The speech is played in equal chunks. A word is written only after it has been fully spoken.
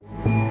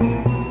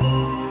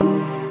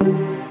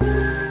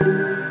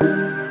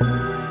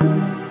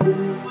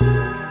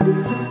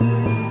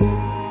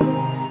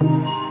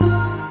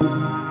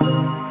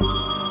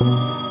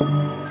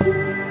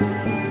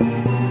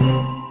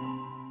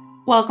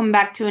Welcome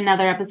back to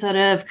another episode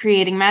of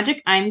Creating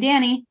Magic. I'm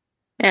Dani.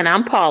 And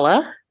I'm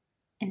Paula.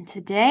 And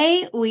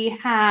today we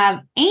have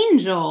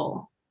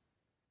Angel.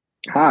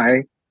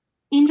 Hi.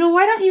 Angel,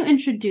 why don't you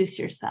introduce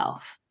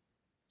yourself?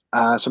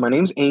 So my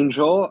name's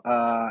Angel,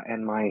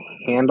 and my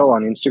handle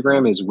on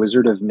Instagram is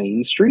Wizard of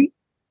Main Street.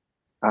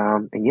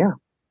 And yeah,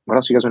 what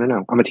else do you guys want to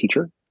know? I'm a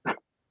teacher.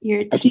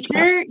 You're a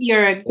teacher.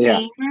 You're a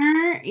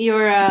gamer.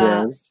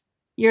 Yes.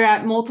 You're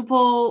at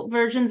multiple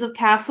versions of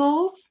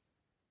castles.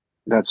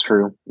 That's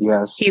true.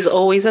 Yes. He's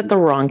always at the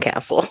wrong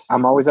castle.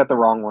 I'm always at the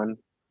wrong one.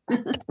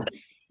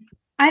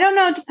 I don't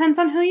know. It depends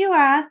on who you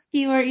ask.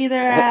 You are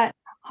either at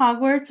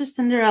Hogwarts or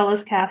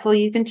Cinderella's castle.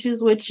 You can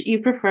choose which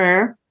you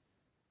prefer.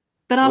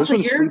 But also,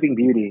 this one's Sleeping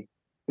Beauty.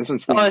 This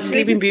one's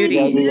Sleeping Beauty.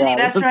 Yeah,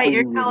 that's right.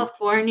 You're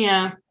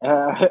California.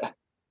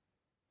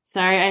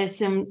 Sorry, I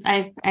assumed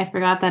I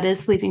forgot that is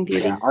Sleeping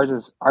Beauty. Yeah, ours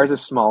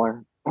is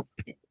smaller.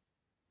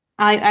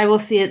 I will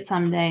see it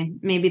someday.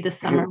 Maybe this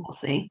summer we'll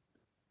see.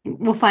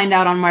 We'll find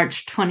out on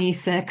March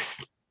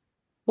 26th.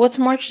 What's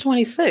March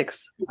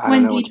 26th?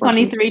 When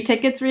D23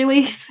 tickets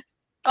release.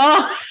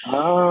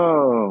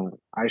 Oh,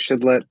 I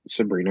should let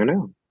Sabrina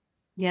know.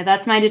 Yeah,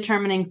 that's my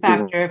determining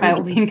factor if I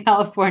will be in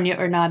California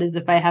or not, is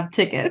if I have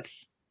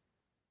tickets.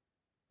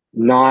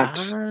 Not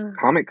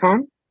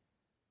Comic-Con?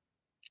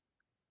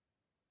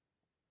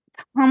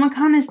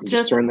 Comic-Con is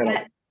just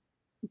at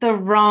the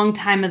wrong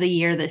time of the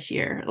year this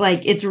year.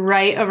 Like, it's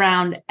right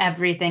around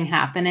everything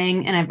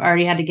happening, and I've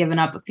already had to give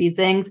up a few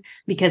things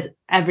because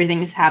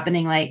everything is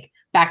happening like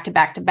back to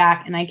back to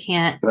back, and I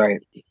can't.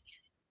 Right.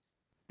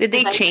 Did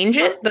they change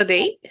it, the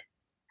date?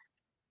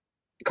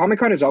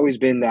 Comic-Con has always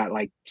been that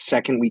like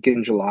second week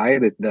in July,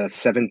 the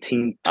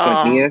 17th,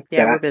 20th.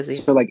 Yeah, we're busy.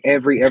 So like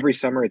every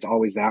summer it's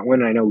always that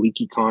one. And I know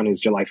LeakyCon is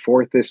July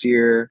 4th this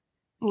year.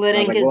 Lit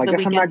Ink is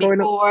the weekend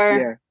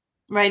before.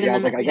 Right. Yeah, I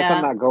was like, I guess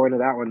I'm not going to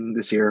that one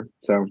this year.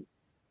 So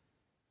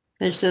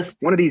there's just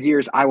one of these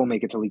years I will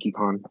make it to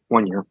LeakyCon.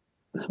 1 year.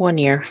 1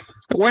 year.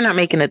 We're not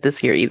making it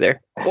this year either.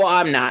 Well,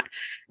 I'm not.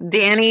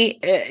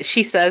 Dani,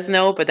 she says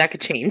no, but that could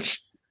change.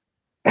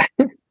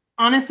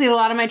 Honestly, a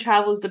lot of my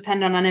travels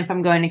depend on if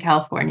I'm going to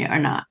California or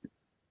not.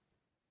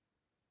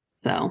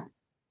 So,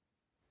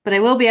 but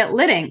I will be at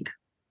Lit Ink.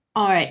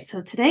 All right.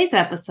 So today's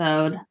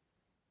episode,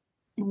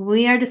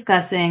 we are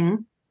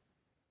discussing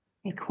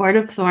A Court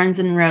of Thorns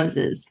and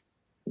Roses.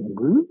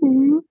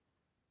 Ooh.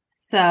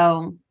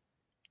 So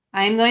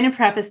I am going to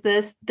preface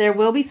this. There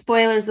will be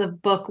spoilers of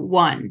book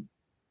 1.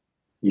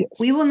 Yes.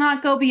 We will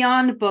not go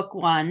beyond book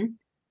 1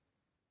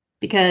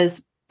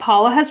 because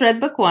Paula has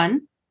read book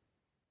 1.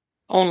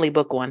 Only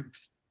book 1.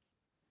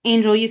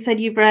 Angel, you said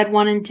you've read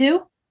 1 and 2?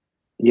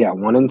 Yeah,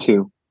 1 and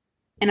 2.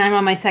 And I'm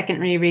on my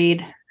second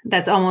reread.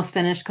 That's almost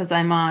finished because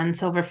I'm on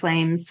Silver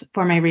Flames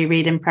for my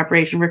reread in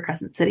preparation for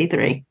Crescent City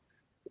 3.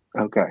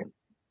 Okay.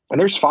 And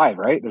there's 5,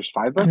 right? There's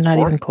 5 books? I'm not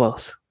even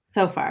close.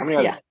 So far, how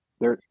many yeah.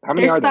 How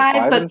many there's are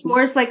there? 5, but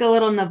 4 is like a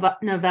little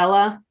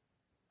novella.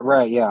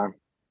 Right, yeah.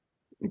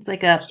 It's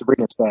like a...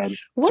 Sabrina said.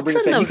 What's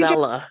a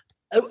novella?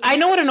 I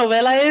know what a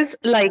novella is,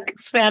 like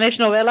Spanish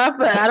novela,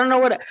 but I don't know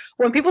what...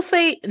 When people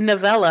say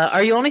novella,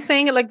 are you only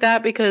saying it like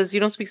that because you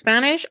don't speak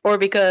Spanish or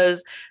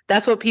because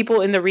that's what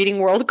people in the reading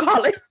world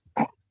call it?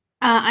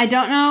 I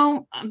don't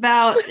know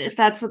about if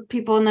that's what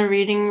people in the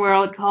reading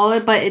world call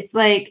it, but it's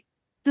like...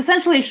 It's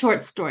essentially a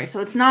short story, so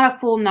it's not a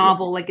full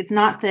novel. Like, it's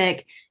not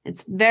thick.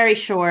 It's very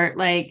short.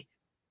 Like,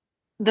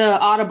 the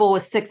Audible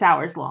was 6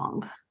 hours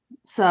long.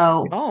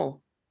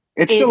 So...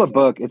 It's still a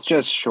book. It's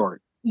just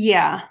short.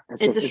 Yeah,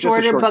 it's a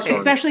shorter book, story.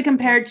 Especially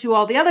compared to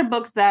all the other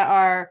books that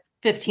are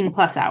 15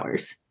 plus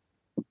hours.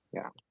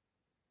 Yeah.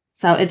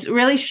 So it's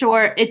really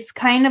short. It's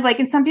kind of like,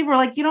 and some people are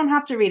like, you don't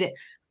have to read it.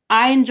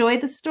 I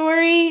enjoyed the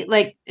story.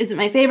 Like, is it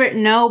my favorite?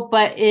 No,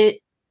 but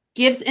it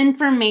gives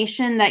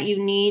information that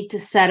you need to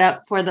set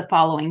up for the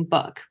following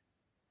book,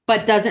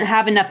 but doesn't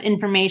have enough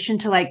information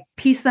to like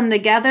piece them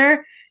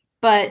together.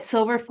 But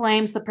Silver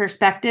Flames, the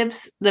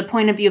perspectives, the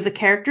point of view of the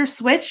characters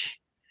switch.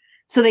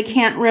 So they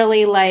can't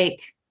really like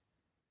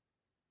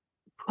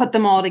put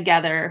them all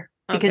together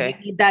because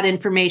you need that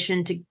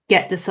information to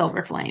get to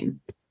Silver Flame.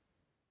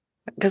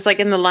 Because like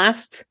in the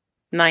last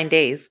 9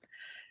 days,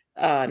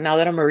 now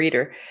that I'm a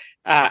reader,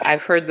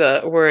 I've heard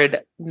the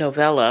word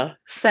novella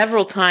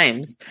several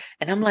times.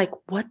 And I'm like,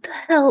 what the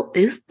hell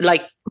is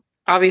like,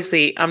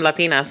 obviously I'm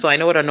Latina, so I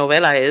know what a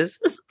novella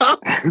is. So,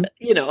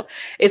 you know,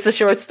 it's a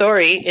short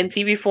story in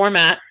TV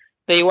format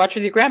that you watch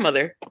with your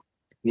grandmother.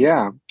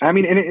 Yeah. I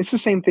mean, and it's the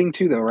same thing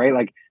too, though, right?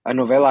 Like a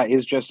novella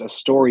is just a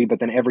story,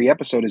 but then every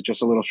episode is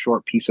just a little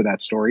short piece of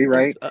that story,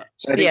 right?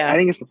 So I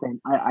think it's the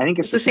same. I think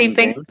it's the same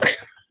thing.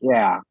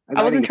 Yeah.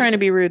 I wasn't trying to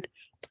be rude.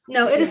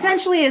 No, it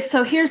essentially is.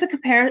 So here's a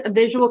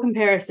visual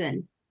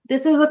comparison.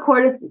 This is The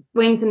Court of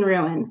Wings and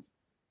Ruin.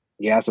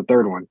 Yeah, it's the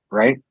third one,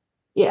 right?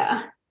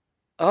 Yeah.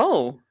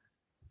 Oh.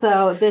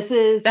 So this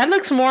is... That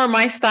looks more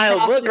my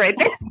style book right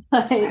there.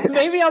 Like,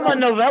 maybe I'm a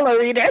novella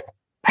reader.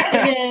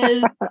 It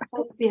is.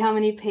 Let's see how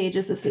many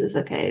pages this is.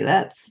 Okay,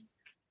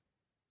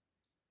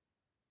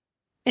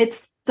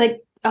 it's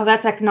like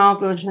that's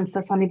acknowledgements.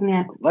 That's not even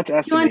it. Let's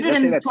estimate.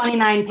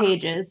 229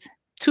 pages.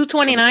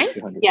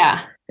 229?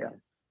 Yeah.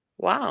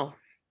 Wow.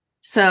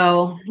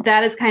 So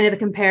that is kind of the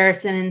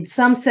comparison. And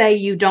some say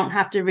you don't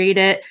have to read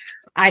it.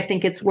 I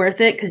think it's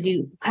worth it because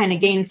you kind of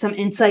gain some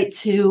insight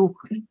to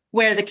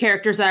where the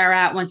characters are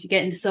at once you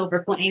get into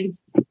Silver Flame.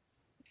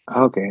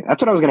 Okay,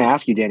 that's what I was going to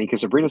ask you, Dani,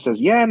 because Sabrina says,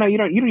 "Yeah, no, you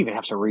don't even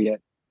have to read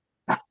it.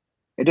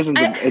 It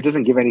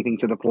doesn't give anything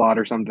to the plot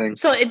or something."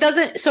 So it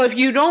doesn't. So if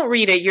you don't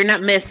read it, you're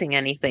not missing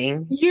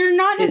anything. You're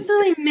not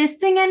necessarily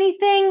missing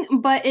anything,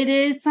 but it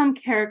is some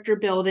character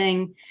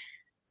building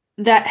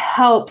that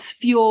helps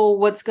fuel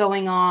what's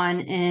going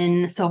on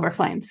in Silver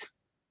Flames.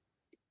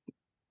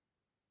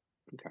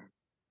 Okay.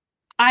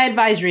 I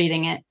advise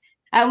reading it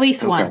at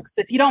least once.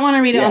 If you don't want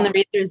to read it on the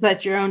read-throughs,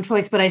 that's your own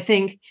choice. But I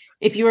think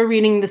if you are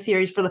reading the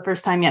series for the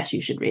first time, yes,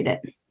 you should read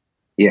it.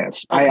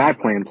 Yes, okay. I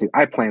plan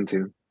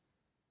to.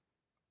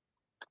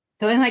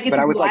 So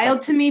it's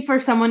wild to me for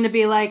someone to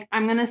be like,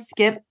 I'm going to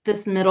skip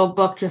this middle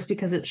book just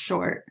because it's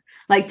short.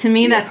 Like, to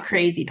me, that's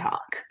crazy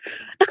talk.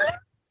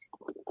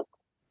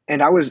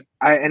 And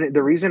and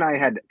the reason I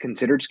had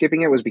considered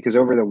skipping it was because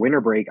over the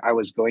winter break, I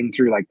was going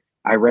through, like,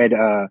 I read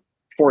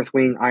Fourth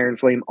Wing, Iron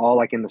Flame, all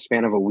like in the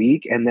span of a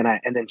week. And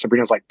then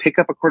Sabrina was like, pick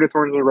up A Court of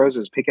Thorns and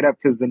Roses, pick it up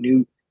because the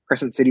new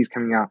Crescent City's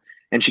coming out.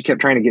 And she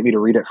kept trying to get me to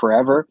read it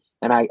forever.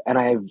 And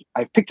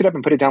I've picked it up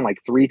and put it down like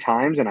 3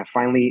 times. And I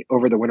finally,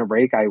 over the winter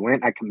break, I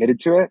committed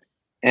to it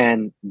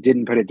and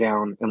didn't put it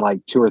down in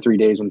like 2 or 3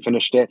 days and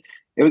finished it.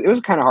 It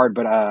was kind of hard,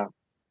 but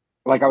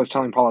like I was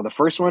telling Paula, the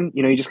first one,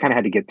 you just kind of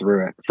had to get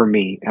through it. For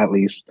me, at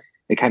least,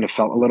 it kind of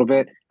felt a little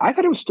bit. I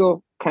thought it was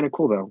still kind of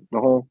cool though. The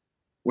whole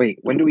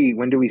when do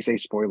we say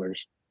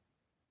spoilers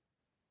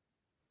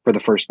for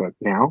the first book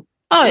now?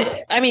 Oh,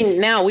 I mean,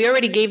 now we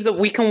already gave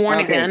we can warn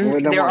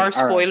again. There are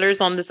spoilers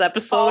on this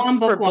episode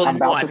for book 1. I'm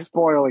about to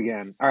spoil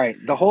again. All right,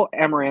 the whole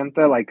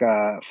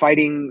Amarantha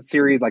fighting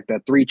series, like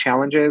the 3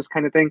 challenges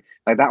kind of thing,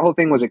 like that whole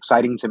thing was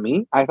exciting to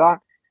me. I thought.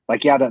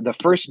 Like, yeah, the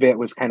first bit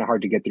was kind of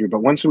hard to get through,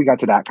 but once we got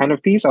to that kind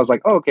of piece, I was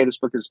like, oh, okay, this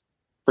book is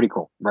pretty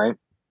cool, right?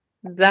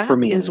 That for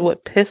me is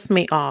what pissed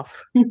me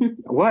off.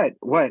 What?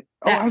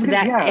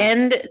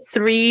 End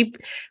 3,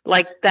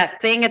 like that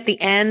thing at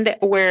the end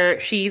where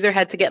she either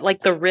had to get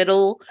like the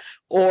riddle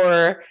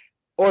or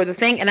the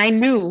thing, and I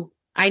knew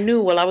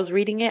while I was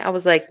reading it, I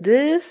was like,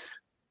 this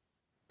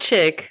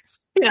chick,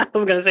 I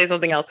was gonna say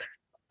something else,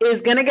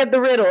 is gonna get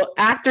the riddle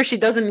after she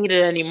doesn't need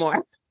it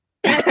anymore.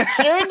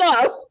 Sure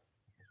enough.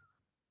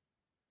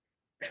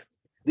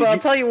 But I'll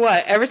tell you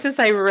what, ever since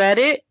I read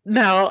it,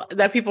 now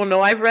that people know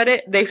I've read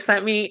it, they've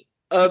sent me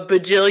a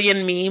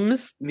bajillion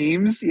memes.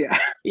 Memes? Yeah.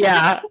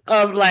 Yeah.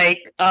 Of like,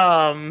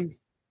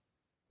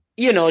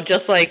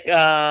 just like,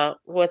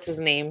 what's his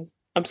name?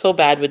 I'm so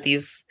bad with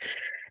these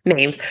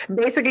names.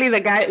 Basically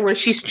the guy where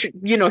she's,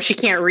 she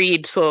can't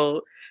read.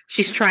 So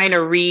she's trying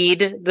to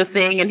read the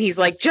thing and he's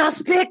like,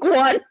 just pick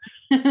one.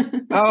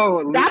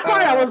 Oh, that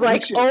part I was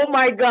like, oh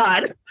my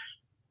God.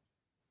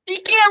 She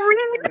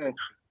can't read.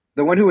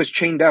 The one who was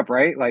chained up,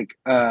 right? Like,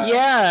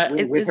 yeah.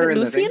 Is it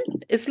Lucian?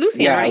 It's Lucian,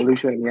 yeah, right?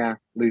 Lucian, yeah,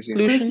 Lucian.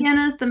 Lucian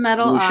is the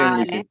metal eye.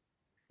 Lucian.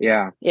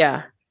 Yeah.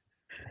 Yeah.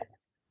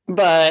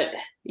 But,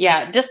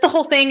 yeah, just the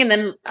whole thing. And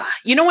then,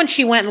 when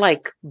she went,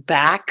 like,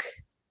 back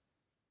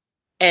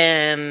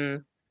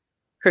and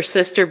her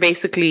sister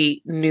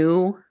basically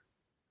knew.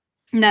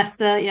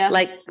 Nesta, yeah.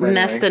 Like,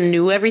 Nesta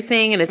knew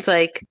everything. And it's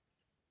like,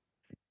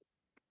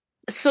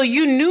 so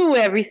you knew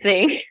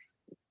everything.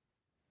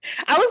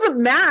 I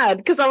wasn't mad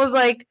because I was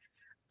like,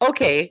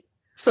 okay,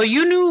 so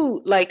you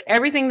knew like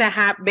everything that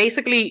happened,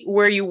 basically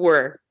where you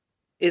were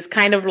is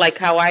kind of like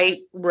how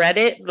I read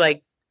it.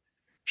 Like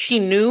she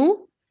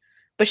knew,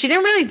 but she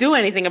didn't really do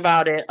anything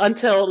about it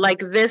until like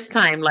this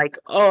time. Like,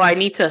 oh, I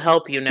need to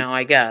help you now,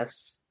 I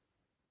guess.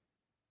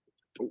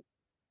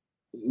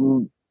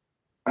 Hold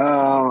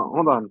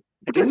on.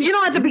 Because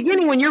at the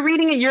beginning when you're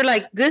reading it, you're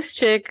like, this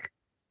chick.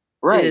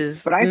 Right,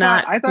 but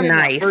I thought in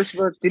that first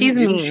book,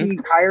 didn't she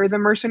hire the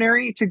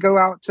mercenary to go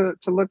out to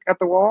look at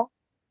the wall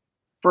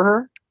for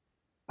her?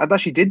 I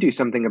thought she did do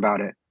something about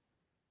it.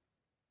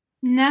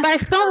 Nesta, but I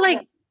felt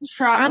like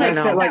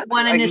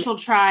initial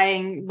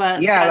trying,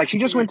 but yeah, like she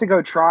just went to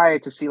go try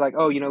to see, like,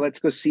 oh, let's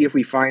go see if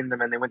we find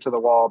them, and they went to the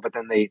wall, but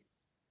then they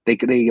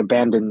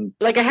abandoned.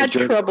 Like I had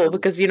trouble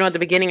because at the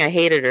beginning I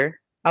hated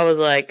her. I was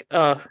like,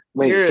 oh,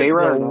 wait, you're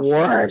Feyre the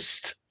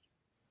worst.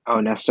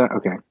 Oh, Nesta.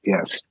 Okay,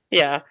 yes,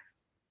 yeah.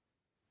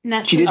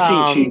 Nesta's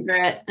her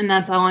favorite, and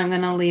that's all I'm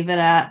going to leave it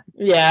at.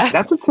 Yeah.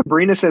 That's what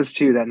Sabrina says,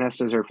 too, that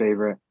Nesta's her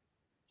favorite.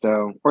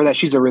 So, or that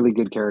she's a really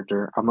good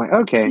character. I'm like,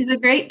 okay. She's a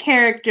great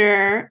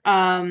character.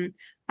 I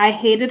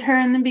hated her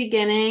in the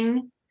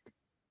beginning.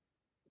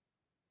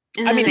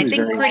 I think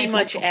pretty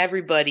much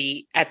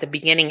everybody at the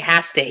beginning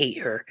has to hate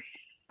her.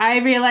 I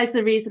realized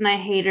the reason I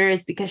hate her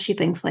is because she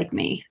thinks like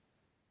me.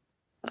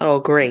 Oh,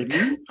 great.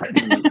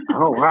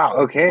 Oh, wow.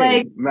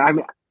 Okay.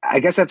 I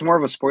guess that's more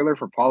of a spoiler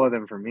for Paula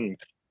than for me.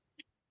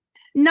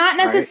 Not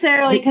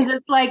necessarily, because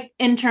it's like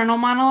internal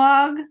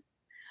monologue.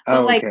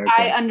 But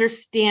I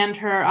understand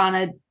her on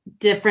a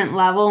different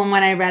level. And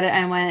when I read it,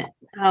 I went,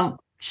 Oh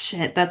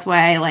shit, that's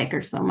why I like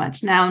her so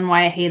much now, and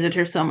why I hated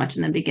her so much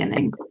in the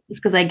beginning. It's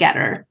because I get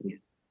her.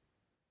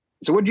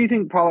 So, what do you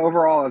think, Paula,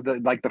 overall of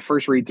the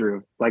first read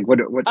through? Like, what?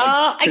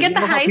 I get the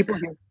hype.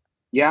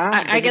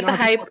 Yeah, I get the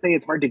hype. People say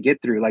it's hard to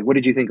get through. Like, what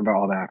did you think about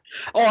all that?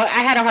 Oh, I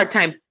had a hard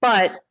time,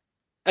 but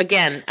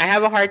again, I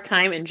have a hard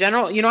time in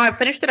general. You know, I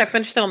finished it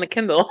on the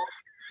Kindle.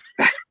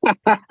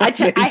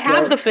 I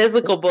have the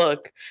physical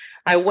book.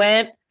 I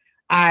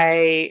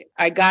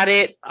got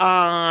it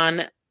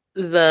on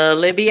the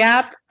Libby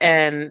app,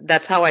 and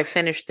that's how I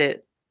finished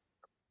it.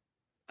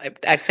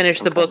 I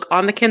finished the book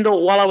on the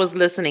Kindle while I was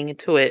listening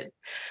to it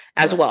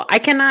as well. I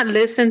cannot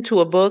listen to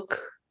a book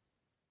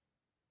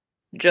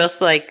just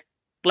like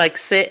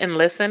sit and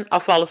listen. I'll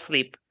fall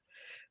asleep.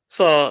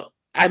 So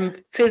I'm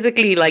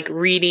physically like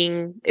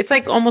reading. It's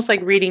like almost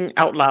like reading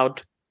out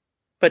loud,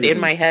 but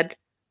in my head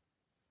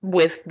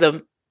with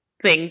the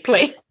thing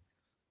playing.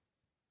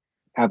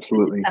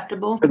 Absolutely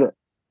acceptable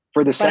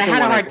for the second. But I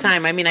had a hard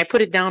time. I mean, I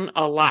put it down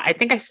a lot. I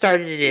think I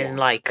started it in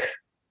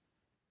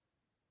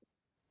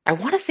I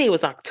want to say it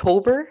was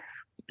October,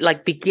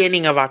 like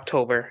beginning of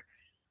October.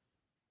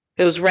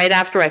 It was right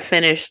after I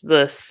finished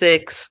the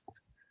sixth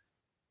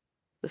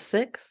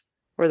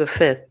or the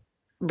fifth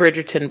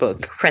Bridgerton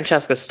book,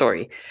 Francesca's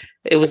story.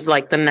 It was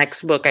like the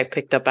next book I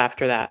picked up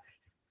after that.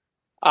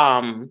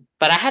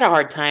 But I had a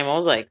hard time. I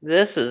was like,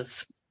 this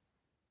is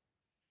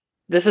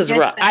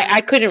rough.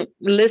 I couldn't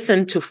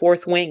listen to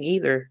Fourth Wing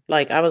either.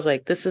 Like, I was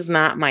like, this is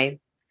not my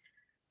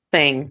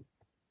thing.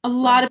 A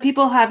lot of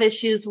people have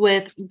issues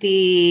with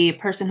the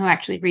person who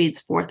actually reads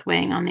Fourth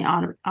Wing on the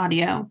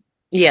audio.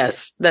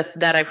 Yes,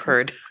 that I've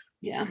heard.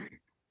 Yeah.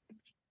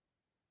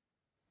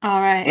 All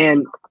right.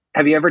 And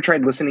have you ever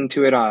tried listening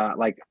to it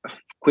like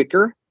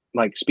quicker,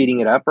 like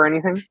speeding it up or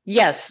anything?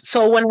 Yes.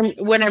 So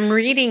when I'm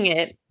reading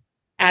it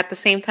at the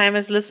same time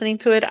as listening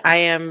to it,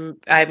 I'm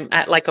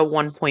at like a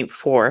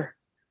 1.4.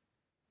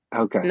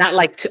 Okay. Not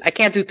like I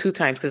can't do 2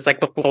 times because it's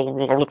like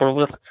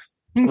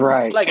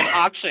right, like an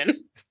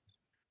auction.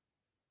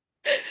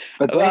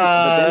 But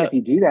then if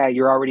you do that,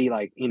 you're already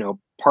like,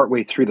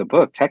 partway through the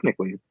book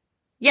technically.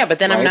 Yeah, but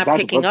then I'm not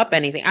picking up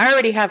anything. I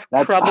already have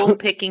trouble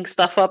picking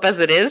stuff up as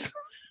it is.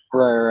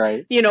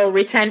 Right.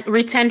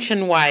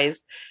 Retention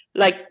wise,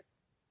 like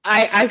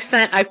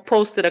I've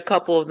posted a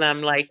couple of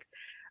them. Like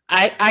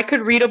I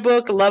could read a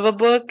book, love a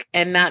book,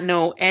 and not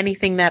know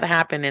anything that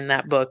happened in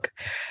that book.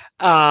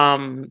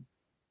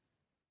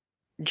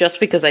 Just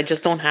because I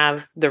just don't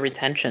have the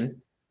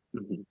retention.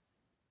 Mm-hmm.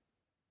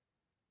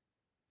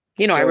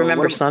 So I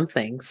remember some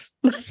things.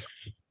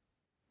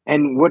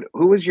 And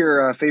who was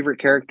your favorite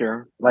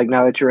character? Like,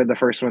 now that you read the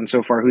first one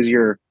so far, who's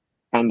your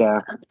I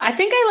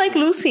think I like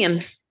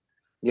Lucian.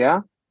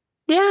 Yeah?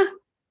 Yeah.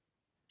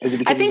 Is it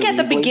because I think at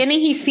the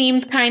beginning he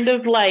seemed kind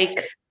of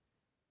like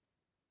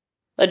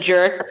a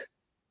jerk.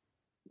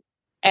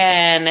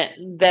 And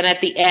then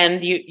at the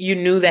end you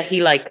knew that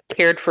he like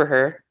cared for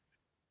her.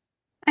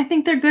 I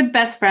think they're good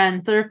best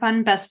friends. They're a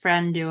fun best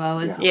friend duo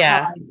how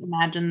I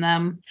imagine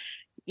them.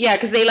 Yeah,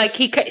 because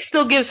he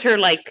still gives her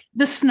like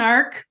the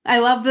snark. I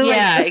love the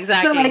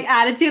exactly the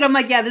attitude. I'm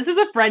like, yeah, this is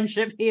a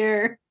friendship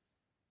here.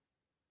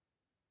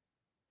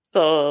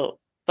 So,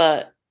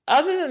 but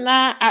other than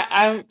that,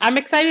 I'm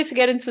excited to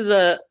get into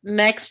the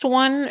next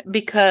one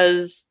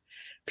because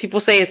people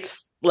say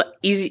it's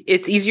easy.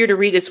 It's easier to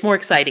read. It's more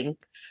exciting.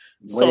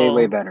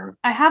 Way better.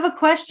 I have a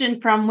question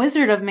from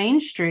Wizard of Main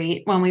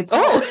Street when we.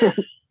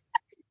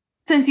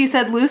 Since you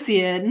said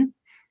Lucian.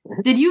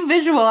 Did you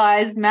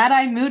visualize Mad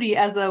Eye Moody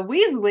as a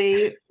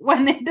Weasley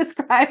when they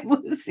describe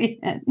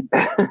Lucian?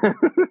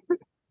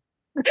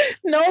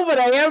 No, but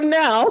I am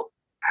now.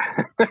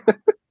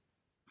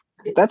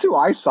 That's who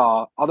I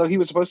saw. Although he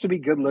was supposed to be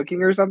good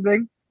looking or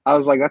something, I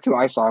was like, that's who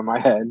I saw in my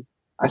head.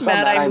 I saw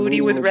Mad Eye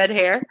Moody with red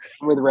hair.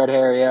 With red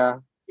hair, yeah.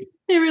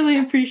 I really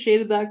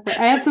appreciated that.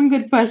 I have some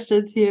good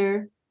questions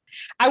here.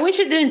 I wish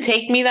it didn't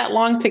take me that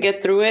long to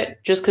get through it,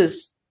 just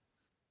because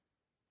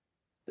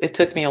it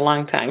took me a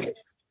long time.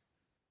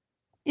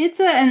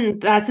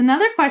 And that's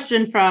another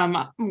question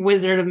from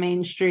Wizard of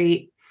Main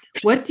Street.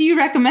 What do you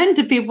recommend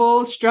to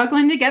people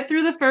struggling to get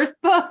through the first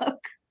book?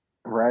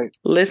 Right.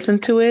 Listen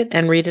to it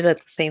and read it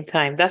at the same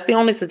time. That's the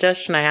only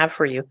suggestion I have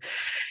for you.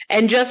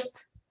 And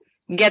just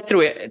get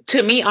through it.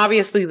 To me,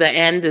 obviously, the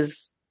end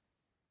is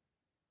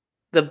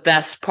the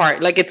best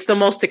part. Like, it's the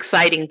most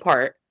exciting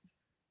part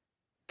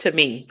to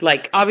me.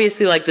 Like,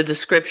 obviously, like the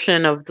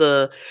description of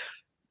the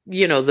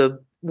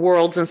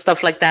worlds and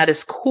stuff like that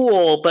is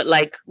cool, but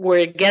like where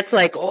it gets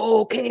like,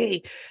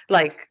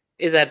 like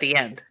is at the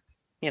end,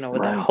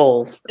 with that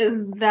whole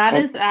that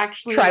is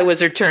actually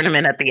Triwizard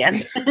tournament at the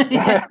end.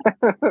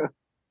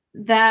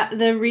 That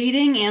the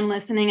reading and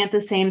listening at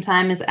the same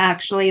time is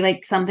actually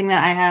like something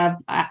that I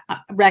have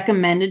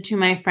recommended to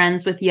my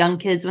friends with young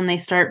kids when they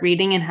start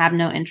reading and have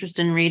no interest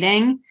in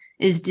reading,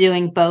 is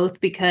doing both,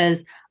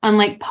 because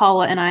unlike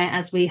Paula and I,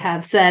 as we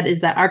have said,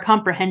 is that our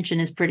comprehension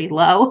is pretty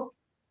low.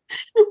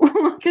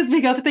 Because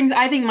we go through things.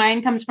 I think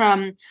mine comes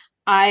from,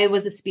 I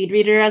was a speed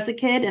reader as a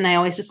kid, and I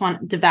always just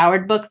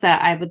devoured books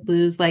that I would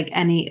lose like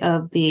any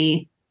of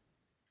the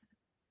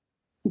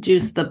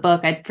juice the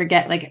book, I'd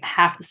forget like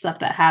half the stuff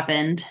that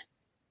happened.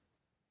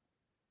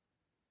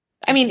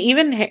 I mean,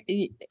 even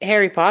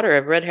Harry Potter,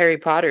 I've read Harry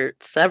Potter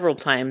several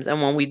times.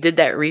 And when we did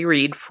that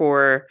reread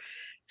for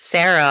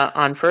Sarah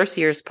on first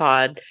year's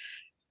pod,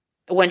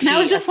 when that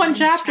was just one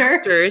chapter.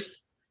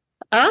 Chapters,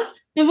 huh?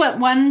 What,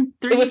 1,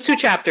 3? It was 2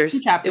 chapters.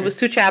 2 chapters. It was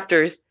 2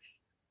 chapters.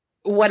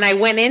 When I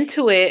went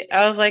into it,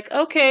 I was like,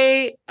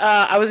 okay.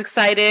 I was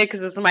excited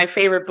because this is my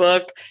favorite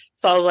book.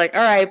 So I was like,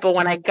 all right. But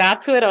when I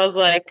got to it, I was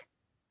like,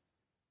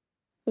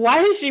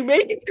 why is she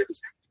making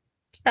this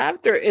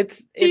chapter?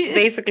 It's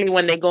basically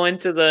when they go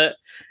into the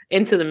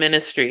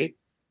ministry.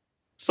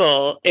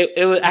 So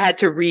I had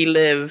to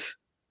relive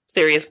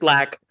Sirius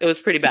Black. It was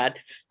pretty bad.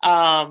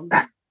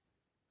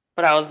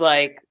 But I was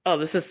like, oh,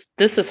 this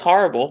is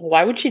horrible.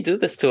 Why would she do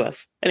this to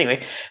us?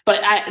 Anyway,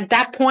 but at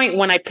that point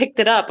when I picked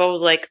it up, I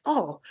was like,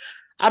 oh,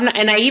 I'm not.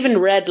 And I even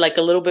read like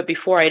a little bit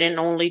before. I didn't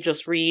only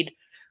just read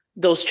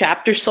those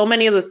chapters. So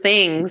many of the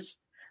things,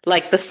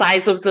 like the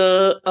size of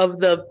the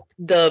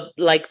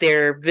like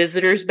their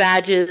visitors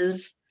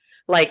badges,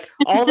 like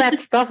all that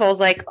stuff. I was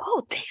like,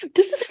 oh, damn,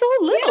 this is so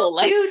little.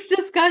 Like, huge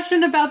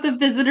discussion about the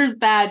visitors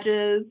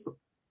badges.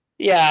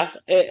 Yeah.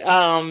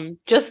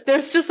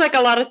 There's just like a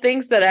lot of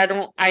things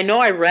that I know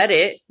I read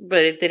it,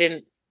 but it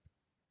didn't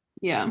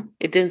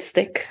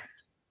stick.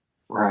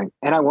 Right.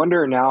 And I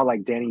wonder now,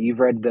 like, Dani, you've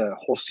read the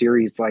whole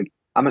series. Like,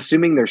 I'm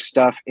assuming there's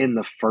stuff in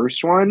the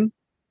first one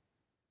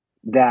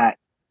that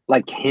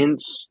like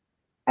hints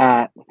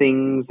at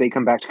things they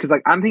come back to. Cause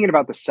like, I'm thinking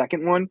about the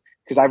second one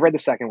because I've read the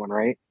second one.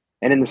 Right.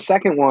 And in the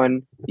second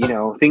one, you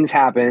know, things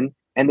happen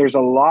and there's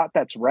a lot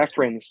that's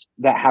referenced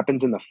that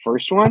happens in the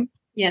first one.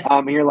 Yes.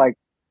 And you're like,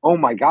 oh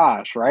my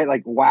gosh, right?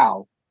 Like,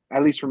 wow,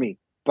 at least for me.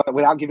 But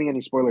without giving any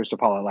spoilers to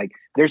Paula, like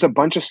there's a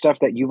bunch of stuff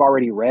that you've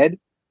already read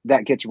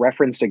that gets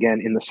referenced again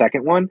in the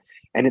second one.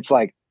 And it's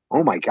like,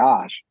 oh my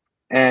gosh.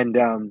 And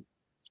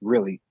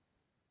really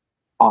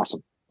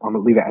awesome. I'm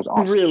going to leave it as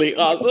awesome. Really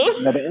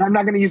awesome. I'm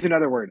not going to use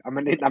another word. I'm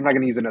not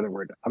going to use another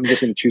word. I'm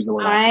just going to choose the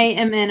word awesome. I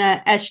am in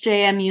a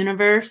SJM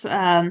Universe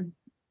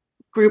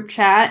group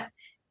chat.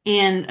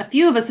 And a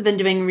few of us have been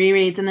doing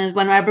rereads, and then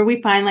whenever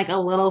we find like a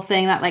little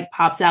thing that like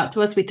pops out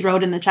to us, we throw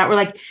it in the chat. We're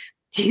like,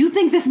 do you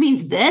think this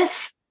means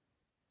this?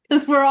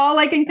 Because we're all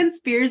like in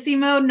conspiracy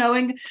mode,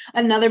 knowing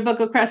another book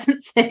of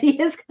Crescent City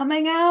is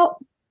coming out.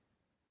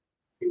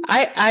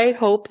 I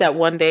hope that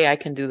one day I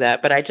can do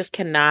that, but I just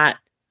cannot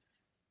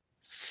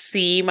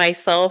see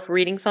myself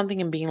reading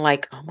something and being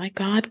like, oh my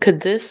God,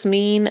 could this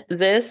mean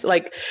this?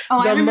 Like,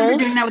 I remember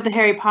doing that with the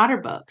Harry Potter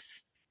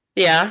books.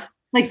 Yeah.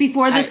 Like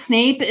before the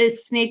Snape,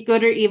 is Snape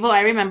good or evil?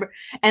 I remember.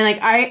 And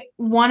like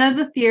one of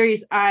the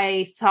theories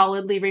I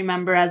solidly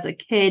remember as a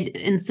kid,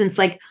 and since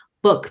like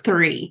book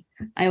 3,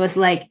 I was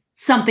like,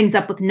 something's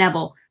up with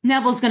Neville.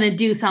 Neville's going to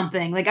do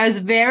something. Like I was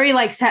very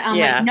like set. I'm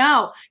like,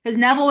 no, because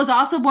Neville was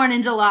also born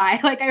in July.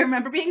 Like I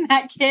remember being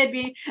that kid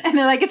and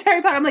they're like, it's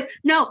Harry Potter. I'm like,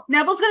 no,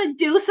 Neville's going to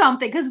do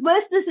something because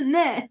this and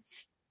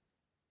this.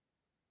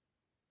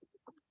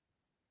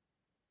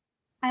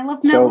 I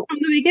love Neville from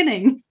the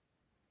beginning.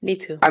 Me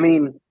too. I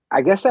mean,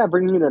 I guess that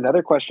brings me to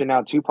another question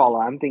now too,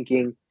 Paula. I'm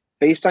thinking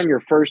based on your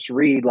first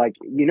read, like,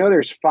 you know,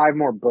 there's 4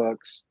 more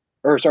books.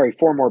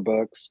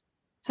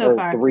 So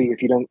far. 3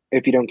 if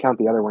you don't count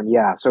the other one.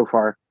 Yeah, so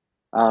far.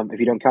 If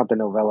you don't count the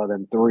novella,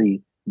 then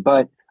 3.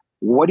 But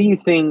what do you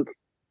think?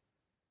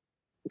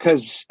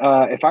 Because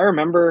if I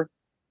remember,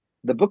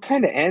 the book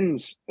kind of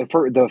ends.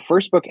 The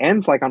first book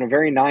ends like on a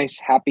very nice,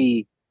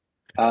 happy.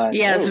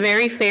 It's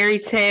very fairy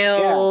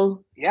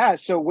tale. Yeah.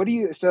 So what do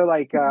you? So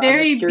like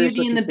very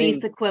Beauty and the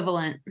Beast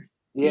equivalent.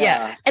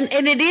 Yeah. And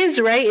it is,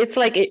 right. It's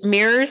like it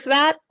mirrors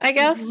that, I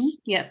guess. Mm-hmm.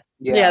 Yes.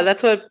 Yeah.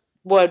 That's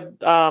what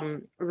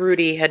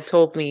Rudy had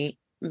told me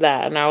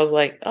that, and I was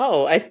like,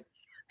 oh, it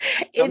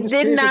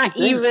did not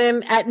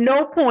even at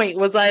no point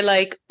was I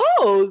like,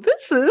 oh,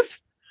 this is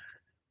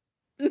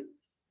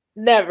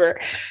never.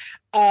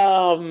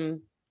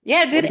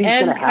 Yeah, it did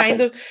end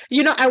kind of.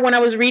 You know, when I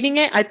was reading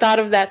it, I thought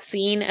of that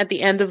scene at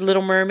the end of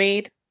Little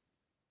Mermaid.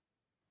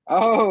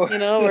 Oh, you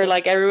know, where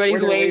like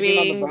everybody's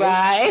waving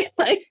by,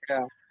 like,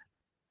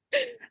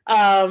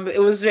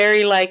 it was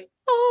very like,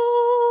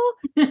 oh,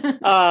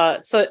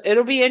 so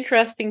it'll be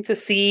interesting to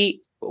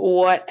see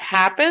what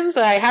happens.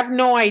 I have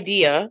no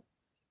idea.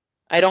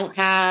 I don't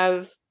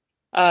have,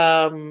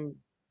 I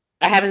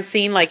haven't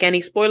seen like any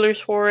spoilers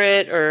for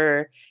it,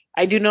 or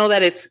I do know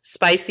that it's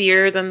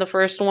spicier than the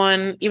first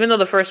one, even though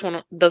the first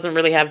one doesn't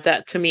really have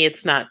that. To me,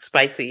 it's not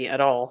spicy at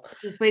all.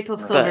 Just wait till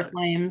Silver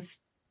Flames.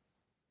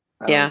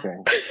 Yeah.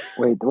 Okay.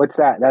 Wait, what's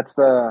that? That's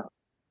the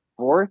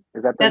 4th?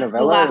 Is that the novella? That's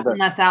the last one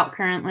that's out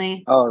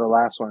currently. Oh, the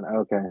last one.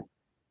 Okay.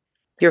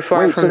 You're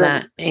far from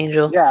that,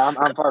 Angel. Yeah,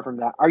 I'm far from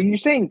that. Are you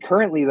saying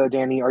currently though,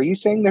 Dani? Are you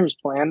saying there's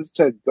plans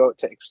to go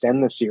to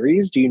extend the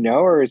series? Do you know,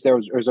 or is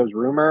those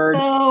rumored?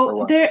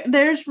 So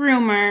there's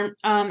rumor,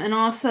 and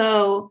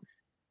also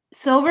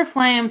Silver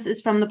Flames is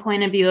from the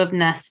point of view of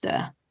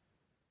Nesta.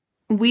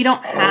 We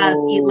don't have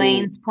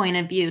Elaine's point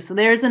of view, so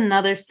there's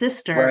another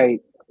sister.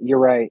 Right, you're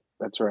right.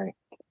 That's right.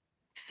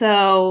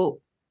 So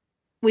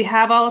we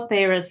have all of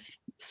Thera's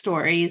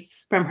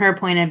stories from her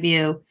point of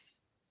view.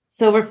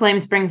 Silver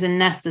Flames brings in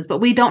Nesta's, but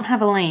we don't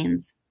have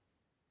Elaine's.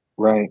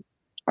 Right.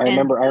 I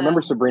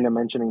remember Sabrina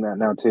mentioning that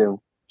now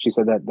too. She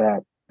said that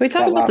Are we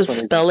talking about the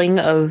spelling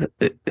of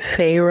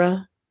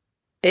Feyre?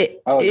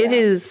 It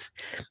is.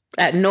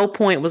 At no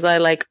point was I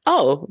like,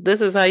 oh,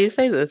 this is how you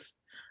say this.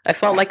 I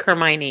felt like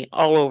Hermione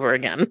all over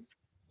again.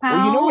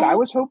 Well, you know what I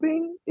was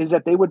hoping is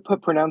that they would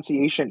put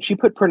pronunciation. She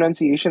put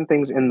pronunciation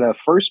things in the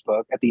first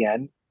book at the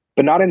end,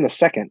 but not in the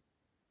second.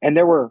 And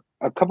there were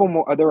a couple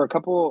more. There were a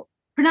couple.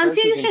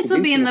 Pronunciations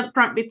will be in the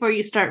front before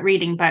you start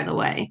reading. By the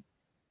way,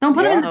 don't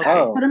put them in the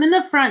back. Put them in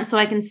the front so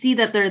I can see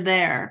that they're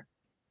there.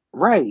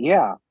 Right.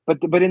 Yeah.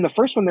 But in the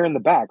first one, they're in the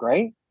back,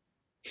 right?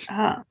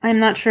 I'm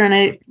not sure.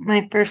 And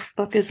my first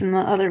book is in the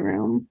other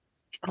room.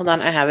 Hold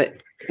on, I have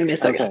it. Give me a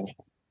second. Okay.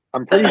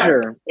 I'm pretty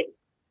sure. There's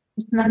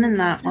none in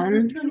that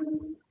one.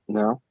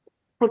 No.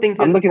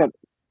 I'm looking at.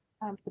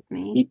 With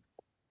me.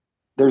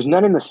 There's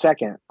none in the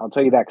second. I'll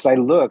tell you that because I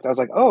looked. I was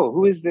like, oh,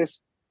 who is this?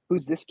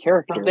 Who's this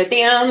character?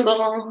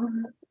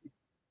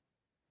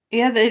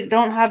 Yeah, they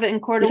don't have it in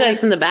Court. Is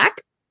that in the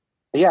back?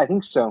 Yeah, I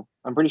think so.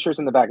 I'm pretty sure it's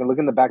in the back. And look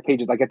in the back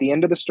pages. Like at the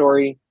end of the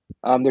story,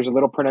 there's a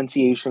little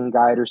pronunciation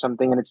guide or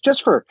something, and it's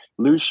just for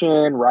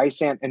Lucian,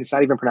 Rysand, and it's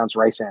not even pronounced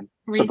Rysand.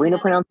 Sabrina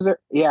pronounces it.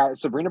 Yeah,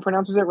 Sabrina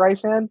pronounces it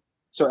Rysand.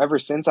 So ever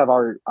since I've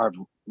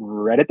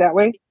read it that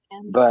way.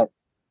 But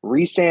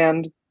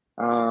Rysand,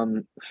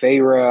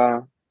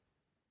 Feyre,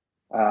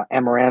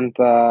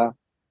 Amarantha.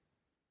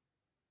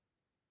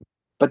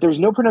 But there's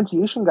no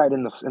pronunciation guide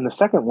in the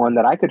second one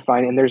that I could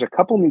find, and there's a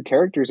couple new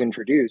characters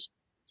introduced.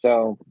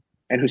 So,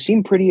 and who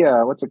seem pretty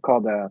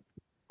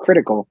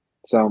critical.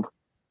 So,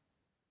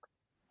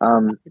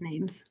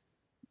 names.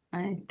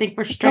 I think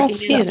we're striking. I don't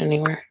see it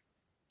anywhere.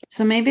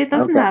 So maybe it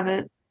doesn't have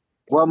it.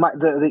 Well,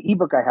 the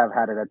ebook I have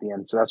had it at the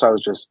end, so that's why I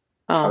was just.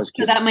 I was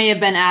curious. That may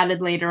have been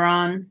added later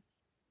on.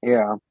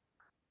 Yeah,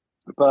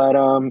 but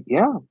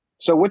yeah.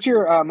 So, what's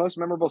your most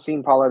memorable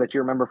scene, Paula, that you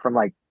remember from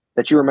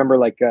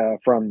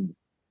from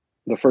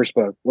the first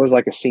book? What was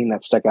like a scene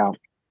that stuck out?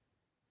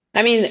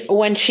 I mean,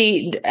 when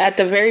she at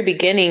the very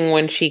beginning,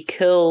 when she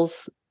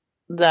kills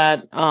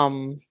that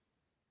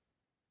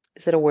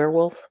is it a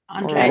werewolf?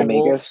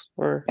 Animagus.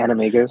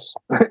 Animagus.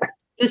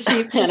 The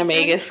sheep.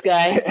 Animagus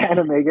guy.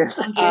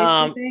 Animagus.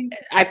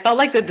 I felt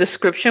like the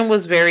description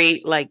was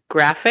very like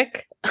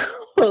graphic. I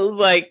was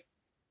like,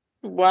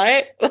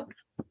 what? It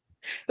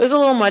was a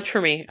little much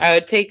for me. I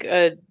would take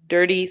a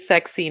dirty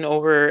sex scene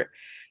over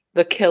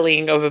the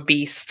killing of a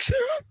beast.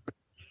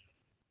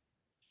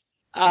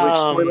 Which,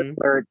 spoiler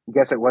alert,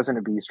 guess it wasn't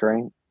a beast,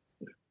 right?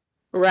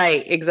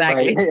 Right,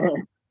 exactly. Right.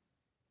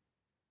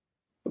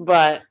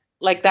 But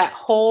like that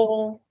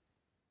whole,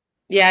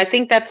 yeah, I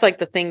think that's like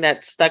the thing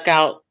that stuck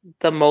out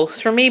the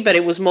most for me. But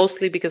it was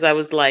mostly because I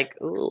was like,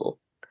 ooh,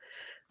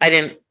 I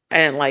didn't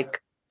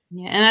like.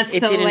 Yeah, and that's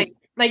still like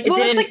it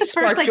didn't like the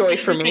spark first, joy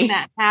for me. Thing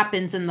that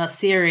happens in the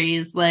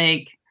series,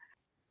 like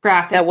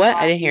graphic. That what?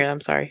 I didn't hear.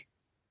 I'm sorry.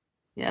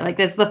 Yeah, like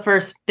that's the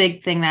first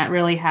big thing that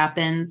really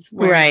happens.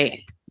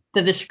 Right.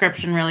 The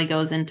description really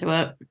goes into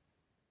it.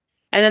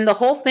 And then the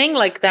whole thing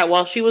like that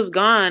while she was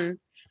gone,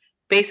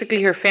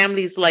 basically her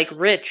family's like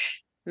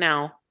rich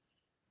now.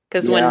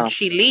 Because when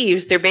she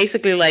leaves, they're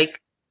basically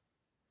like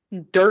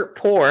dirt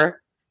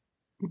poor.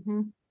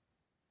 Mm-hmm.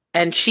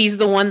 And she's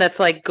the one that's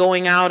like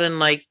going out and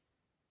like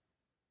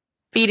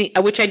feeding,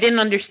 which I didn't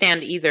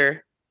understand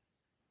either.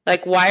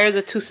 Like, why are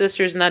the two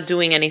sisters not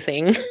doing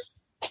anything?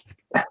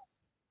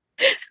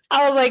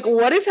 I was like,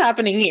 what is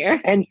happening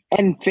here? And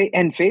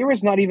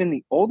Feyre's not even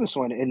the oldest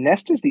one. And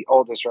Nesta's the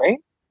oldest, right?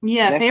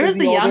 Yeah, Feyre's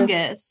the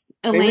youngest.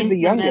 Elaine's the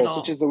youngest,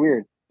 which is the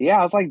weird. Yeah,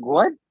 I was like,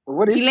 what?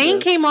 What is Elaine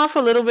this? came off a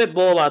little bit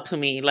bola to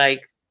me,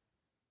 like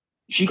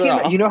she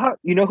came. You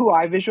know who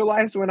I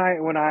visualized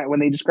when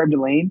they described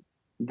Elaine?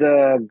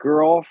 The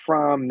girl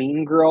from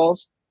Mean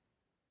Girls,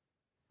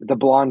 the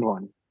blonde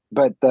one.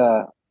 But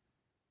the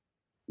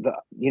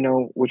you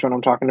know which one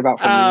I'm talking about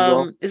from Mean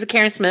Girls? Is it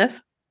Karen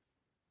Smith?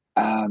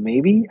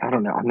 Maybe, I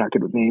don't know. I'm not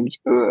good with names.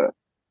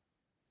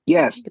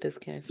 Yes, it is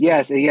Karen Smith.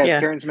 Yes,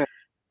 Karen Smith.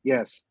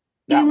 Yes,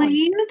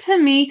 Elaine to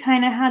me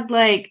kind of had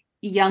like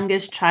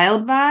youngest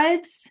child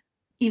vibes,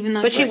 even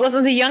though. But she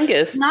wasn't the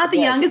youngest. Not the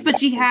youngest, but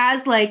she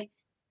has like.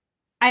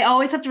 I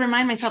always have to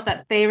remind myself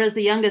that Feyre is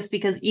the youngest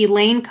because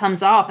Elaine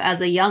comes off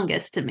as a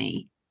youngest to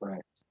me.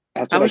 Right.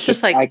 I was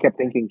just like I kept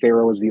thinking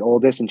Feyre was the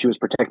oldest and she was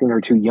protecting her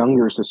two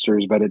younger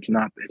sisters, but it's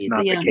not. It's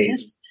not the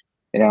case.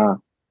 Yeah.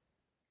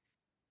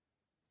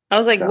 I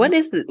was like, what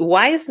is this?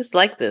 Why is this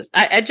like this?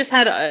 I just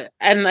had,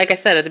 and like I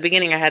said, at the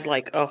beginning, I had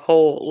like a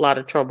whole lot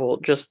of trouble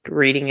just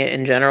reading it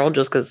in general,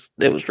 just because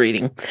it was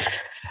reading.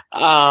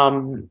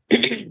 But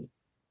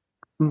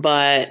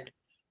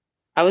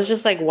I was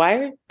just like, why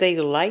are they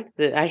like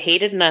this? I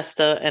hated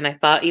Nesta and I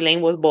thought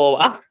Elaine was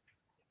boa.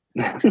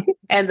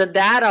 And the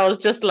dad, I was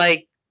just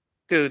like,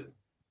 dude,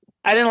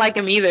 I didn't like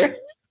him either.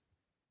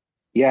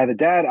 Yeah, the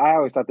dad, I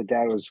always thought the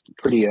dad was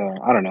pretty,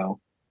 I don't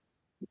know,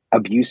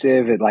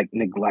 abusive and like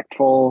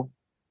neglectful,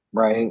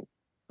 right?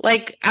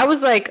 Like, I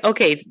was like,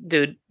 okay,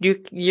 dude,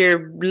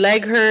 your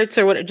leg hurts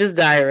or what? Just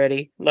die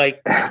already.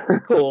 Like,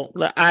 cool.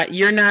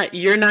 You're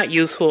not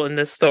useful in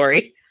this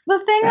story. The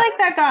thing like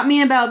that got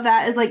me about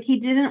that is like he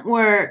didn't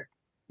work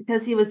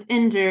because he was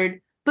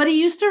injured, but he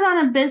used to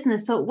run a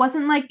business, so it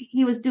wasn't like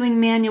he was doing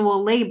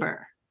manual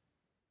labor.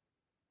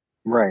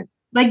 Right.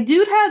 Like,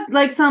 dude had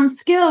like some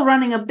skill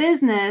running a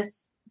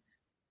business.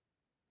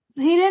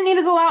 So he didn't need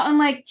to go out and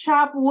like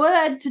chop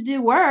wood to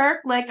do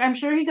work. Like, I'm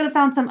sure he could have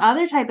found some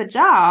other type of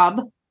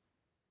job.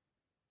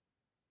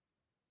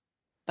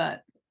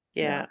 But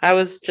yeah,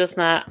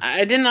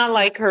 I did not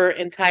like her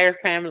entire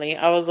family.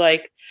 I was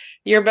like,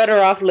 you're better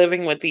off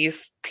living with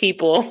these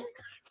people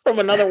from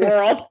another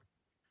world.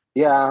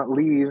 Yeah,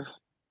 leave.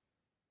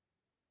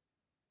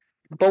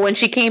 But when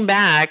she came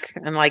back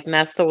and like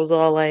Nesta was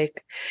all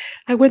like,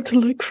 I went to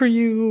look for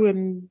you,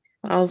 and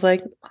I was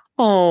like,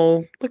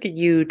 oh, look at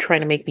you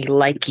trying to make me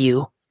like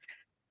you.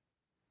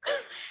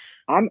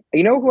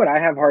 You know what I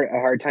have a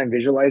hard time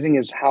visualizing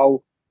is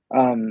how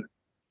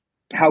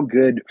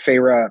good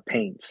Feyre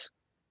paints.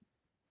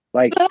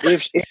 Like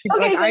if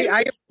okay, like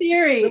I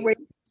theory. The way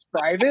to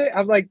describe it,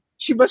 I'm like,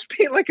 she must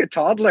paint like a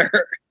toddler.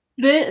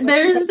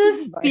 There's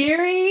this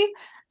theory,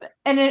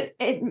 and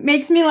it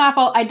makes me laugh.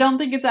 I don't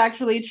think it's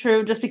actually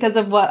true, just because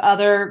of what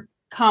other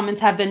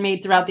comments have been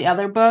made throughout the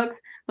other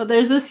books. But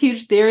there's this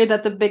huge theory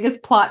that the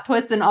biggest plot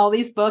twist in all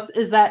these books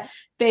is that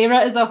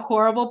Feyre is a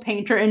horrible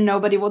painter and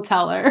nobody will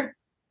tell her.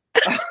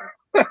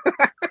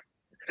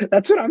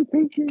 That's what I'm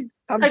thinking.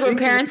 When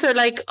parents are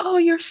like, "Oh,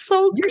 you're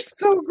so great,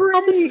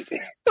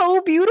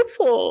 so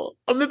beautiful."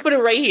 I'm gonna put it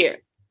right here,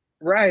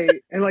 right?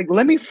 And like,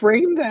 let me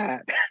frame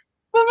that.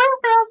 But my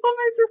problem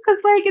is just because,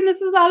 like, and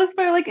this is not a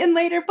spoiler, like in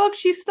later books,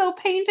 she's still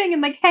painting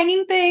and like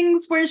hanging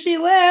things where she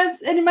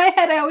lives. And in my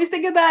head, I always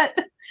think of that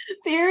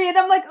theory, and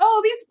I'm like,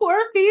 oh, these poor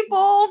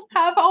people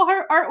have all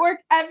her artwork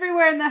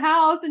everywhere in the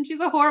house, and she's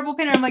a horrible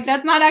painter. I'm like,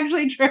 that's not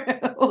actually true.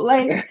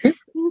 Like,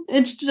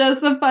 it's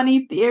just a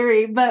funny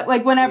theory. But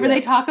like, whenever they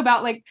talk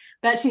about like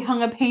that she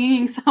hung a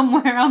painting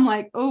somewhere, I'm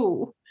like,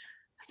 oh,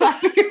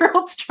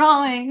 5-year-old's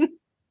drawing.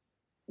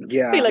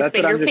 Yeah, like that's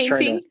what I'm just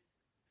painting.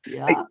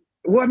 Trying to. Yeah.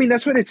 Well, I mean,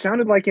 that's what it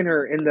sounded like in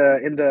their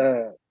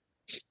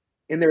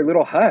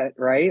little hut,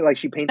 right? Like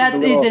she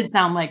painted. It did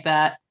sound like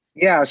that.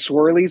 Yeah,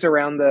 swirlies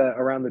around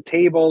the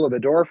table or the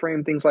door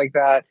frame, things like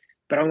that.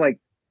 But I'm like,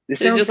 this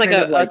sounds just like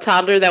a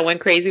toddler that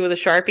went crazy with a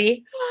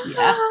Sharpie.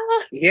 Yeah,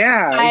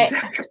 yeah,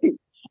 exactly.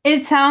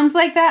 It sounds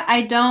like that.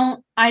 I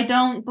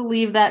don't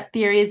believe that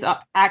theory is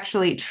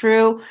actually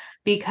true,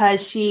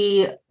 because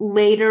she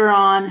later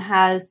on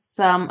has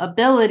some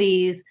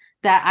abilities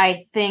that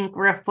I think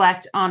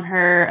reflect on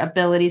her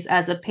abilities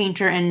as a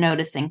painter and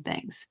noticing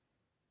things.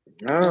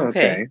 Oh,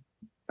 okay.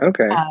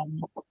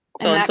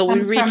 So until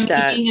we reach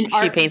that,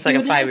 she paints like a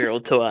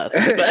 5-year-old to us.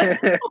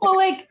 But. Well,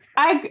 like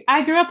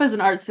I grew up as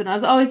an art student. I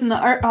was always in the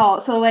art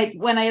hall. So like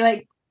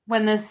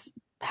when this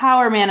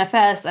power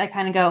manifests, I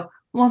kind of go,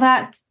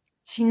 well,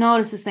 she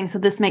notices things, so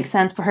this makes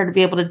sense for her to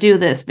be able to do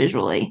this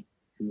visually.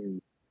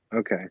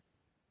 Okay.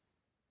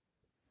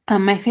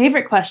 My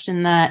favorite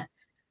question that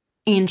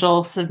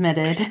Angel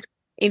submitted.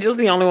 Angel's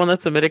the only one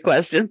that submitted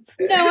questions.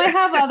 No, I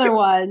have other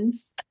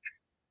ones.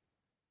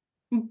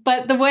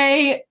 But the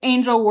way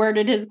Angel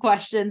worded his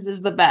questions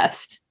is the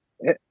best.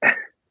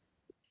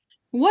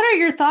 What are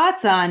your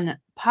thoughts on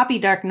Poppy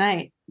Dark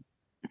Knight?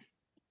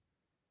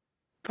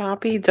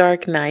 Poppy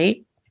Dark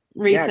Knight?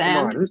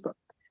 Rhysand.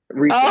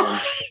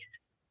 Oh.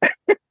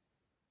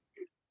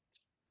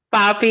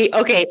 Poppy.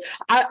 Okay.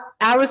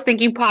 I was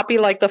thinking Poppy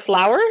like the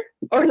flower,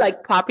 or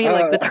like Poppy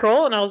like the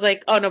troll, and I was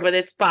like, oh no, but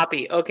it's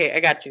Poppy. Okay, I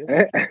got you.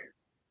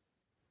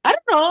 I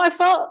don't know. I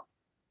felt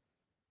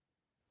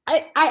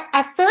I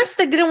at first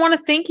I didn't want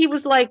to think he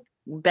was like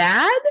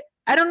bad.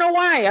 I don't know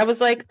why. I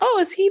was like, oh,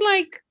 is he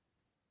like,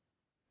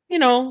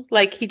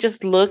 like he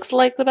just looks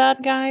like the bad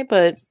guy,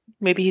 but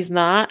maybe he's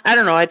not. I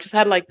don't know. I just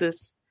had like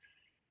this.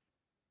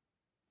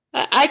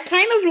 I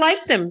kind of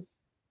liked him.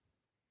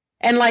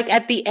 And like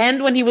at the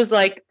end when he was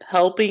like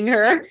helping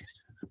her,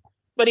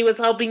 but he was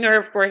helping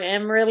her for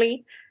him,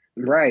 really.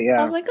 Right, yeah.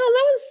 I was like, oh,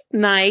 that was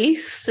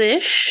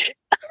nice-ish.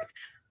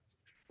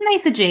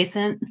 Nice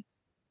adjacent.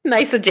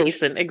 Nice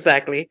adjacent,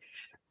 exactly.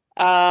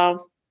 Yeah, I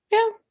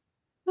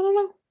don't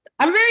know.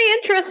 I'm very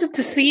interested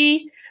to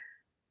see.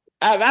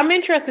 I'm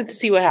interested to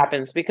see what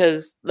happens,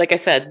 because, like I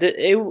said,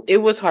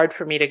 it was hard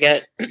for me to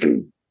get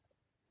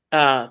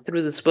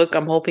through this book.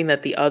 I'm hoping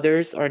that the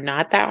others are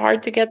not that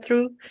hard to get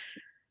through.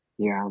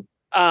 Yeah.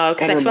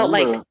 Because I felt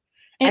like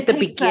at the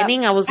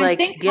beginning, I was like,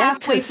 get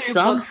to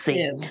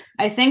something.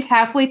 I think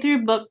halfway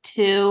through book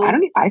 2.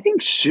 I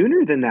think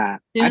sooner than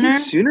that.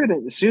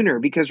 Sooner,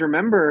 because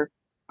remember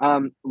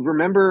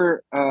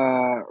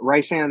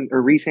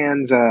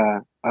Rhysand's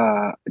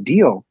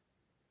deal.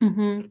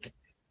 Mm-hmm.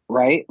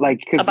 Right? Like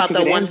about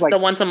the once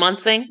a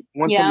month thing?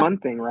 A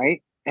month thing,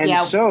 right? And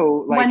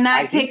so like when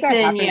that kicks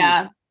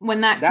in,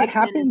 when that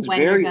happens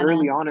very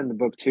early on in the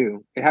book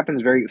too. It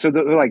happens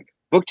like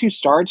book 2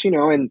 starts,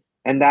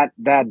 and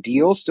that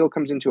deal still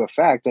comes into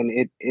effect, and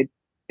it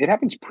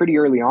happens pretty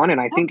early on, and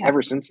I think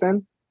ever since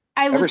then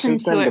I listened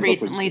to it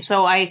recently,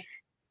 so I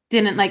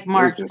didn't like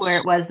mark where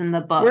it was in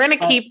the book. We're gonna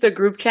keep the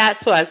group chat,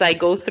 so as I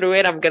go through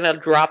it, I'm gonna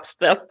drop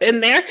stuff in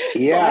there,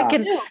 so I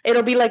can.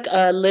 It'll be like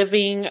a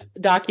living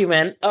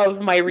document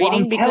of my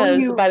reading,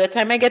 because by the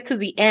time I get to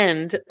the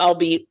end, I'll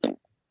be.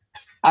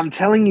 I'm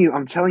telling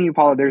you,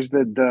 Paula. There's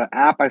the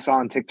app I saw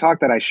on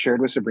TikTok that I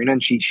shared with Sabrina,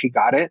 and she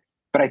got it.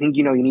 But I think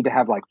you need to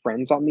have like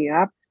friends on the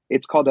app.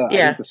 It's called I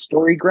think the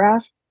Story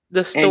Graph.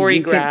 The Story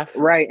Graph,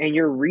 right? And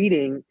you're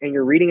reading,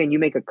 and you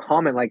make a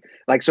comment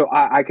like so.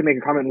 I can make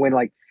a comment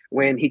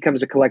when he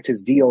comes to collect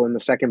his deal in the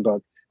second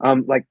book,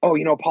 like, oh,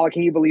 Paula,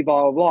 can you believe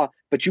blah, blah, blah,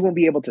 but you won't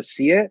be able to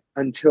see it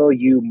until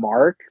you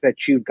mark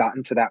that you've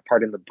gotten to that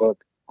part in the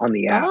book on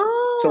the app.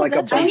 So like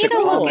I need to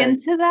look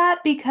into that,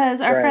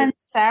 because our friend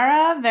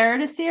Sarah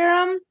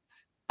Veritasirum,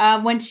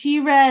 when she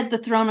read the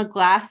Throne of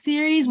Glass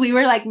series, we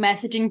were like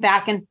messaging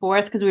back and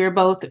forth because we were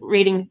both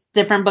reading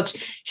different books.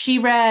 She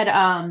read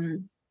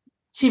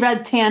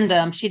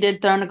Tandem. She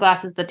did Throne of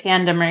Glass as the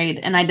tandem read,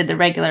 and I did the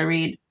regular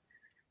read.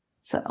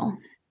 So.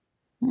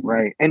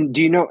 Right. And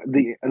do you know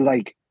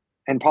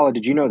and Paula,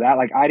 did you know that?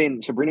 Like, I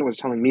didn't. Sabrina was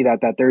telling me that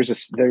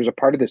there's a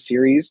part of the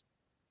series,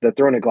 the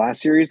Throne of Glass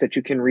series, that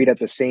you can read at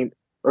the same,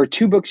 or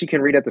two books you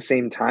can read at the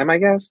same time, I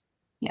guess.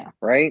 Yeah.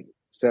 Right.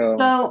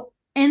 So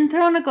in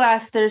Throne of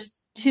Glass,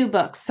 there's two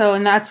books.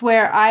 And that's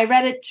where I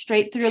read it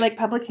straight through like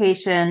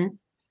publication.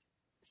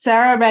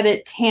 Sarah read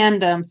it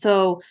tandem.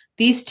 So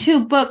these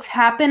two books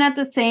happen at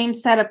the same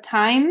set of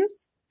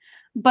times,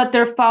 but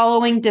they're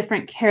following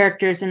different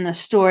characters in the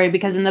story,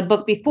 because in the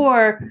book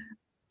before,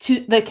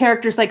 the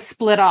characters like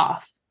split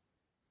off,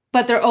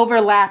 but they're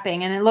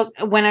overlapping. And it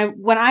looked, when I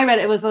read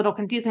it, it was a little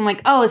confusing.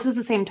 Like, oh, this is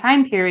the same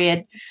time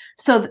period.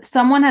 So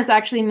someone has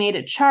actually made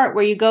a chart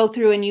where you go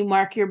through and you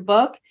mark your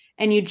book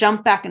and you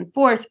jump back and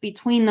forth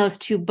between those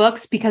two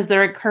books because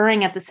they're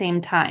occurring at the same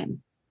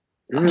time.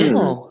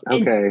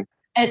 Okay.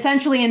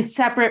 Essentially in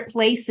separate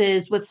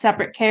places with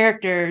separate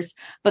characters,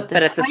 but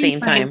at the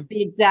same time,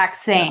 the exact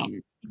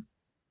same. Yeah.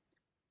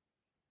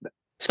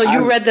 So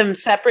you read them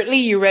separately?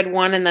 You read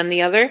one and then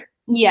the other?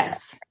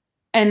 Yes.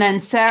 And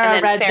then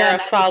Sarah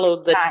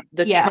followed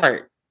the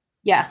chart.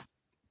 Yeah.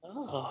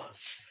 Oh,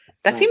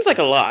 that seems like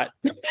a lot.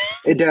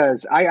 It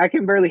does. I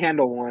can barely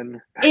handle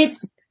one.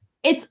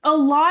 It's a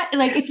lot.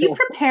 Like, if you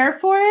prepare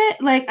for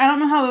it, like, I don't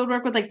know how it would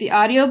work with like the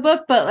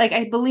audiobook, but like,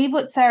 I believe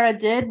what Sarah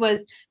did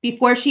was,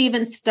 before she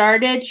even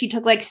started, she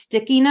took like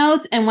sticky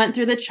notes and went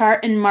through the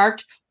chart and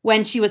marked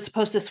when she was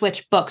supposed to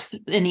switch books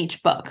in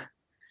each book.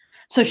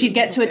 So she'd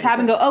get to a tab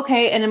and go,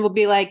 okay. And it would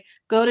be like,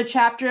 go to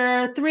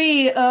chapter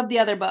 3 of the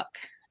other book.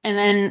 And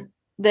then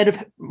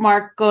that'd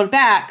mark, go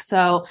back.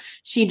 So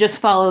she just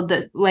followed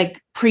the,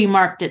 like,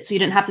 pre-marked it. So you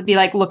didn't have to be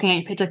like looking at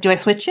your page, like, do I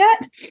switch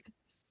yet?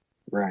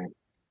 Right.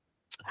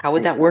 How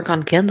would that work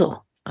on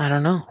Kindle? I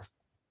don't know.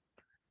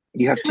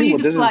 You have to. Well,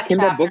 does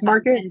Kindle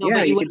bookmark it? Kindle,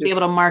 but you wouldn't be able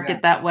to mark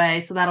it that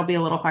way. So that'll be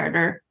a little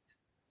harder.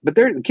 But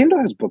Kindle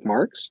has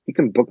bookmarks. You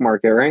can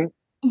bookmark it, right?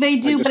 They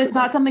do, but it's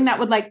not something that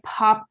would like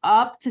pop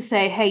up to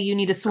say, hey, you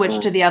need to switch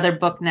to the other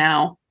book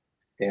now.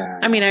 Yeah.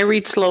 I mean, I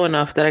read slow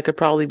enough that I could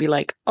probably be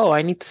like, oh,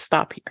 I need to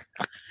stop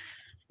here.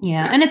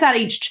 Yeah. And it's at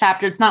each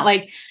chapter. It's not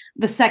like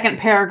the second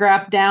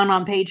paragraph down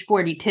on page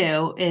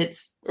 42.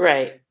 It's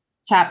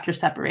chapter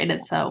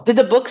separated. So did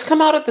the books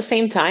come out at the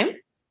same time?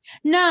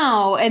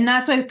 No. And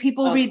that's why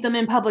people read them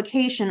in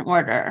publication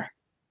order.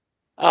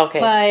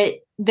 Okay. But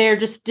they're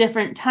just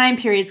different time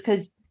periods,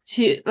 because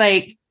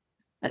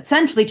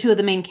essentially two of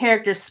the main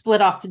characters split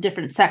off to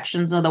different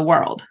sections of the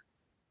world.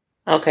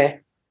 Okay.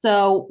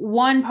 So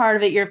one part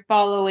of it, you're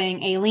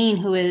following Aileen,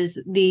 who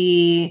is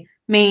the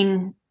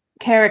main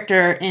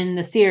character in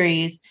the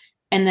series,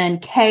 and then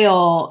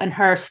Kale and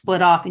her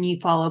split off, and you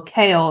follow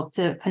Kale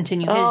to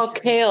continue his journey.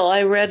 Kale.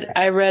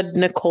 I read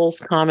Nicole's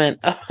comment,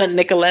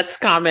 Nicolette's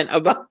comment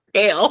about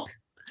Kale.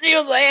 She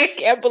was like, I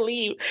can't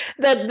believe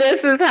that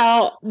this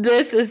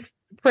is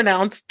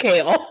pronounced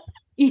Kale.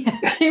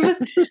 Yeah, she was...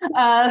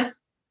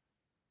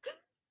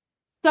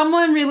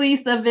 Someone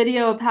released a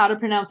video of how to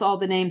pronounce all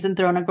the names in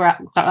Throne of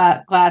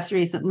Glass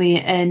recently,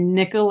 and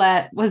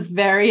Nicolette was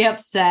very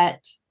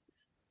upset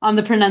on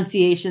the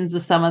pronunciations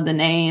of some of the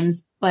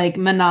names, like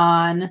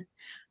Manon,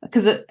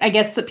 because I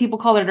guess people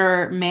call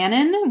her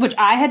Manon, which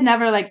I had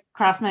never like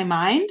crossed my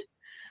mind.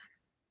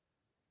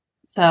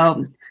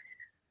 So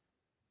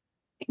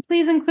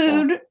please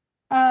include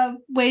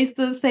ways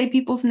to say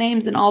people's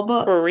names in all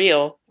books. For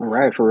real.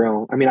 Right, for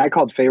real. I mean, I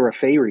called Feyre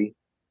Fairy.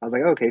 I was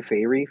like, okay,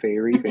 Fairy.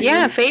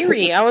 Yeah,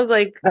 Fairy. I was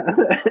like,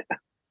 that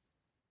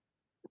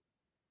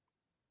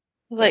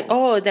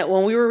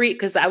when we were reading,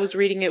 because I was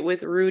reading it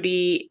with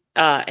Rudy,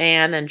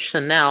 Anne, and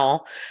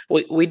Chanel.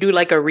 We do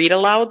like a read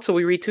aloud, so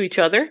we read to each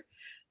other.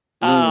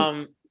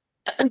 And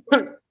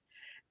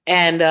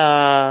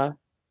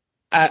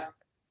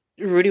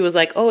Rudy was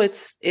like, "Oh,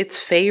 it's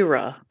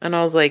Feyre," and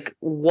I was like,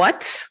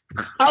 "What?"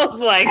 I was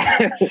like,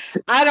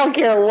 "I don't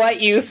care what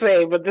you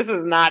say, but this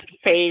is not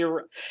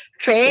Feyre.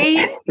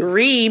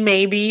 Feyre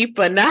maybe,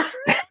 but not."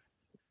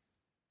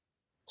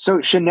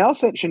 So Chanel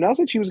said she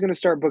was going to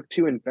start book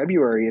 2 in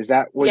February. Is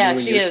that what? Yeah,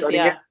 she is.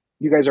 Yeah.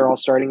 You guys are all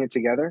starting it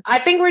together? I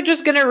think we're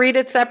just gonna read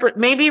it separate.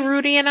 Maybe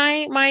Rudy and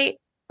I might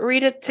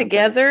read it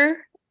together.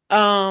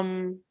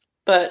 Okay.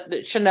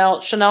 But Chanel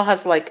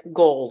has like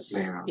goals.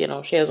 Yeah. You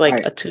know, she has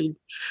like a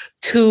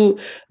two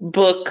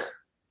book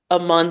a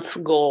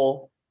month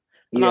goal.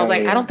 And I was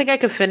like, I don't think I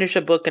could finish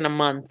a book in a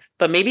month,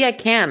 but maybe I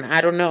can. I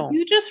don't know.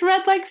 You just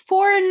read like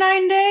 4 in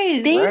 9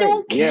 days. They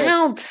don't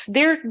count.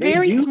 They're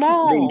very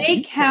small.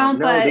 They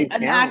count, but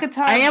an ACOTAR.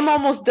 I am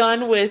almost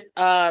done with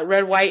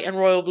Red, White, and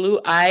Royal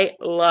Blue. I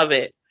love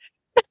it.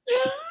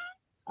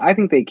 I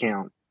think they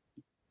count.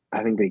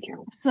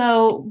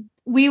 So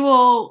we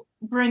will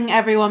bring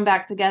everyone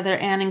back together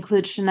and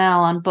include Chanel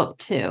on book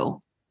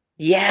 2.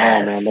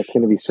 Yes. Oh man, that's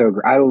going to be so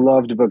great. I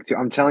loved book 2.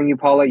 I'm telling you,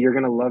 Paula, you're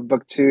going to love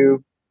book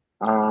 2.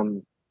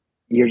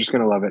 You're just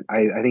going to love it.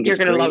 I think you're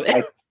going to love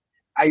it.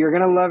 You're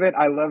going to love it.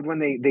 I loved when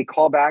they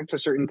call back to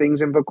certain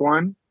things in book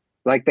 1,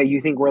 like that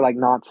you think were like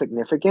not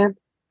significant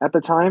at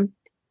the time.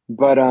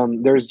 But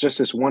there's just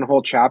this one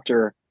whole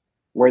chapter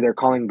where they're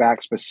calling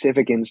back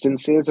specific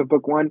instances of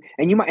book 1.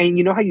 And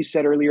you know how you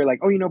said earlier, like,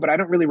 but I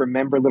don't really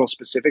remember little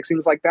specific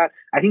things like that.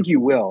 I think you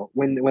will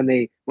when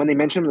they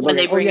mention them. When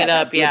they bring it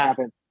up, yeah.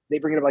 They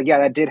bring it up like, yeah,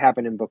 that did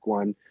happen in book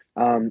 1,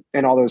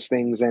 and all those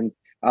things. And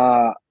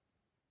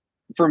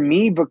for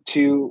me, book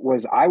 2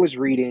 was I was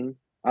reading,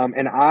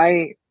 and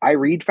I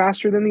read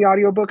faster than the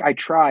audiobook. I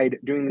tried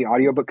doing the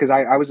audiobook because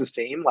I was the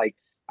same. Like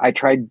I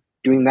tried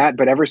doing that,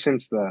 but ever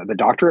since the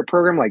doctorate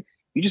program, like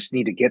you just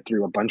need to get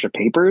through a bunch of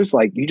papers.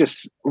 Like you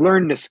just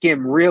learn to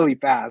skim really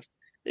fast.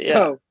 Yeah.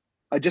 So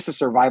just a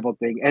survival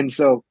thing. And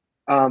so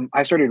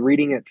I started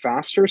reading it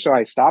faster. So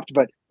I stopped.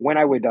 But when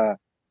I would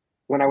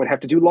have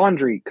to do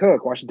laundry,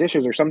 cook, wash the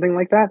dishes or something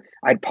like that,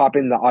 I'd pop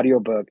in the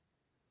audiobook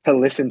to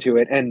listen to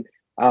it. And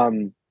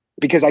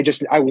because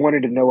I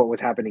wanted to know what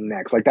was happening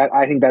next. Like that,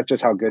 I think that's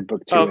just how good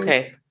book 2 is.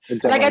 Okay.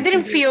 Like I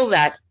didn't feel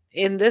that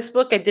in this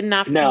book. I did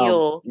not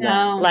feel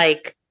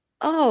like,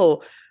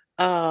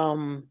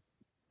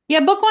 yeah,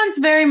 book 1's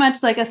very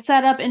much like a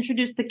setup,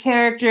 introduce the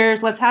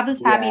characters, let's have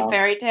this happy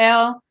fairy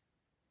tale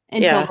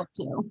until book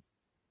 2.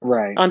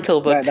 Right.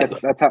 Until book 2.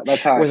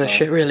 That's how where the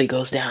shit really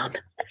goes down.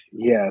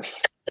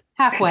 Yes.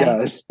 Halfway. It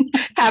does.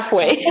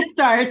 Halfway. It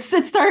starts. The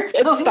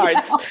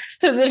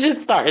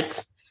shit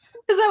starts.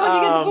 Because then when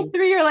you get to book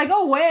 3, you're like,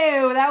 oh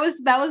wow, that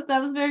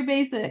was very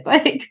basic.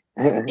 Like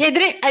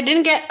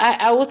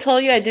I will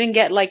tell you, I didn't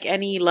get like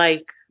any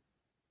like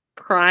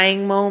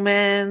crying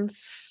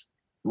moments.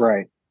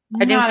 Right.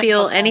 I didn't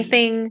feel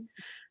anything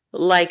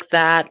like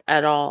that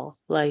at all.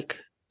 Like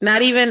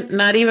not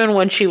even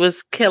when she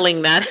was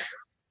killing that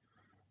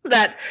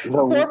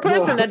poor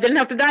person that didn't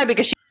have to die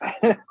because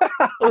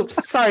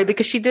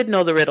because she did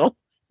know the riddle.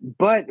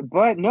 But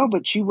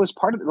she was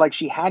part of it. Like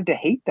she had to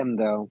hate them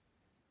though.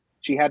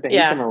 She had to hate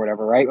them or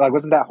whatever, right? Like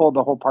wasn't that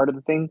the whole part of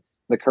the thing,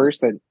 the curse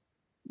that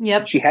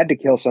she had to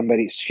kill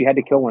somebody. She had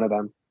to kill one of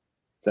them.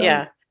 So.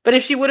 Yeah. But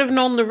if she would have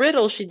known the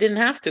riddle, she didn't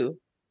have to.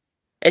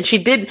 And she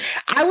did.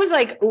 I was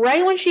like,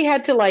 right when she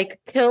had to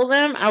like kill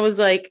them, I was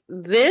like,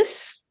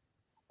 she's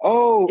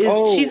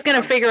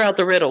gonna figure out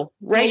the riddle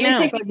right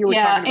now.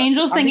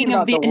 Angel's thinking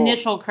of the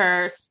initial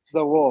curse.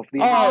 The wolf.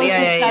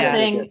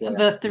 Discussing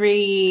the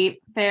 3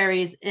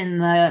 fairies in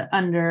the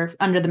under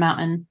the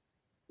mountain.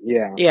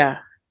 Yeah. Yeah.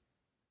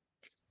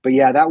 But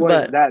yeah,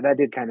 that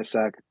did kind of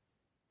suck.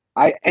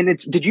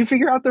 Did you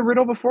figure out the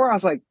riddle before? I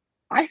was like,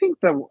 I think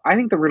the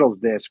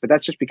riddle's this, but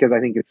that's just because I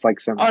think it's like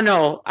some. Oh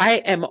no, I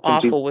am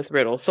awful with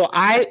riddles. So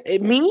I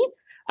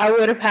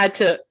would have had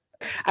to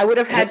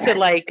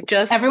like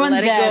just everyone's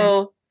let dead.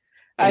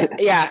 It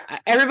go.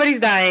 Everybody's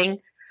dying.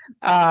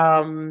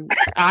 I'm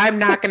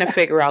not going to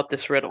figure out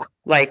this riddle.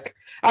 Like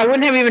I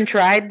wouldn't have even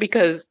tried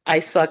because I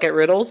suck at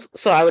riddles.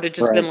 So I would have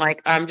just been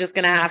like, I'm just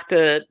going to have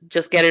to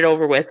just get it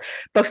over with.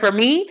 But for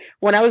me,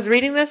 when I was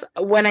reading this,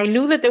 when I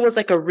knew that there was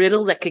like a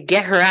riddle that could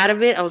get her out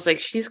of it, I was like,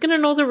 she's going to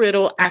know the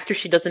riddle after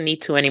she doesn't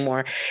need to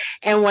anymore.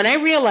 And when I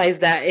realized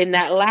that in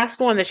that last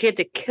one that she had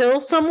to kill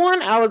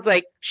someone, I was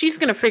like, she's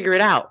going to figure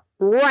it out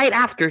right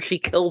after she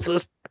kills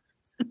this.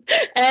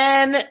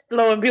 And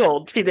lo and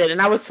behold, she did.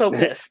 And I was so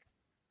pissed.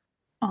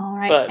 All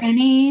right.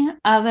 Any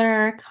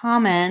other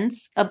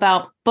comments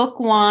about book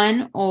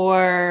 1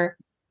 or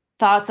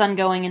thoughts on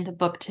going into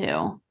book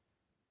 2?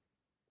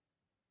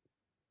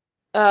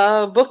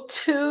 Book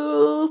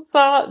 2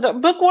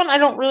 book 1, I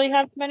don't really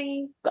have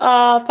many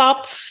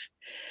thoughts.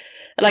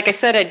 Like I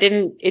said, it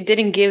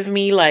didn't give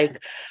me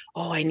like,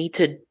 oh, I need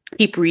to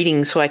keep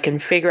reading so I can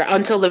figure out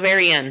until the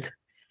very end.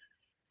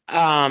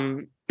 At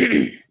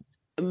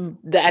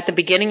the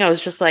beginning, I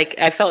was just like,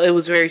 I felt it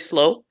was very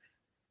slow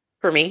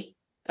for me.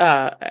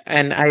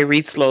 And I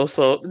read slow,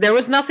 so there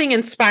was nothing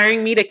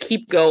inspiring me to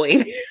keep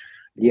going.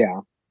 Yeah.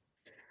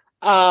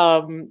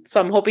 So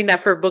I'm hoping that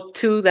for book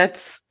 2,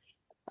 that's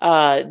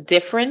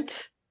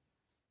different.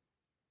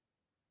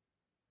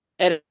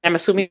 And I'm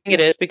assuming it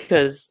is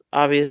because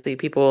obviously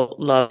people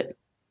love it.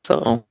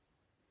 So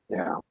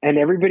yeah. And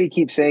everybody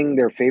keeps saying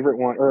their favorite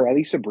one, or at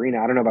least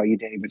Sabrina. I don't know about you,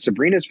 Dani, but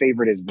Sabrina's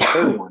favorite is the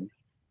third one.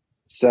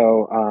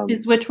 So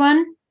is which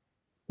one?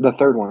 The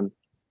third one.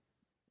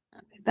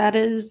 That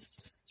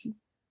is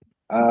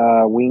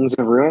Wings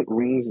of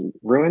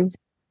Ruin.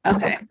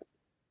 Okay.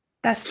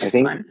 That's this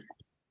one.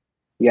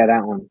 Yeah,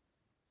 that one.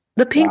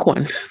 The pink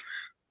one.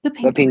 The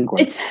pink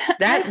one.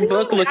 That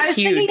book looks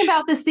huge. I was thinking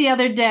about this the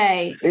other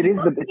day.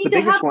 It's the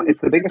biggest one.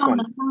 It's the biggest one.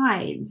 On the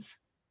sides.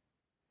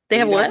 They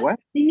have what?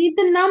 They need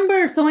the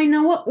number so I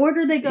know what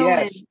order they go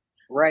in.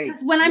 Right.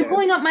 Because when I'm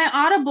pulling up my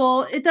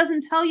Audible, it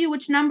doesn't tell you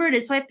which number it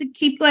is. So I have to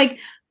keep like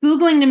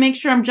Googling to make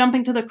sure I'm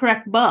jumping to the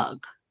correct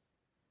book.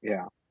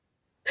 Yeah.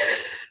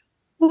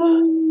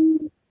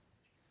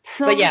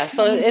 So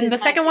in the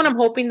second one, I'm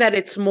hoping that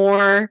it's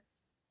more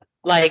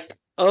like,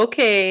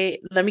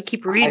 okay, let me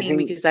keep reading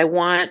because I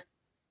want,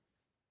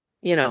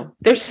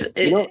 there's.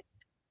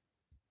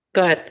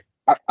 Go ahead.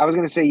 I was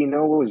going to say,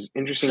 what was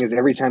interesting is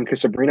every time,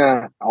 because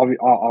Sabrina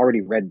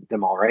already read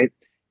them all, right?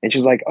 And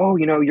she's like, oh,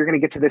 you're going to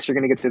get to this, you're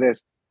going to get to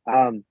this.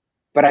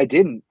 But I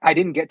didn't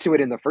get to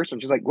it in the first one.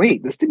 She's like,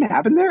 wait, this didn't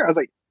happen there? I was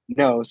like,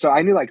 no. So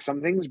I knew like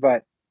some things,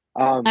 but.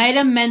 I had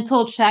a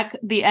mental check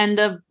the end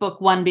of book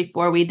 1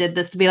 before we did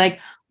this to be like,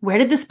 where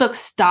did this book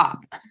stop?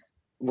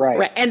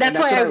 Right. And that's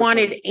why I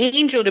wanted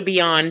Angel to be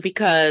on,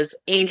 because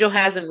Angel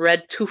hasn't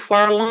read too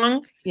far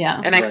along.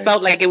 Yeah. And I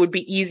felt like it would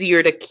be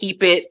easier to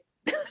keep it.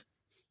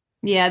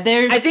 Yeah,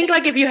 I think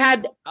like if you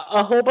had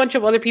a whole bunch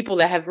of other people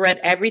that have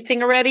read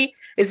everything already,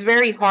 it's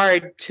very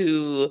hard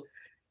to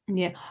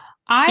keep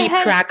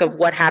track of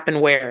what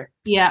happened where.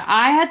 Yeah,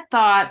 I had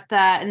thought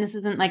that, and this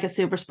isn't like a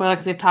super spoiler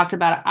because we've talked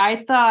about it. I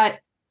thought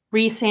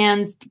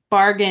Rhysand's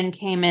bargain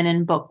came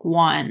in book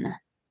 1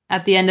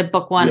 at the end of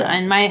book 1. Yeah.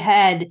 In my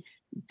head,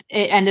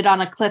 it ended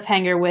on a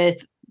cliffhanger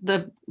with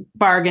the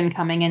bargain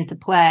coming into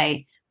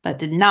play, but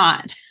did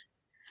not.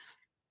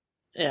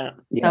 Yeah.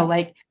 So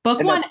like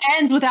book 1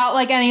 ends without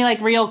like any like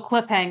real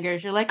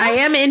cliffhangers. You're like, I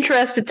am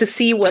interested to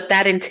see what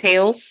that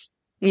entails,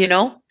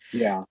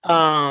 Yeah.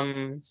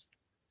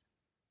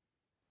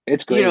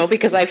 It's great.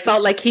 Because I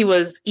felt like he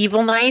was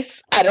evil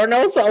nice. I don't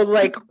know. So I was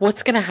like,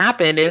 what's going to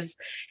happen? Is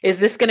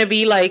this going to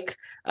be like,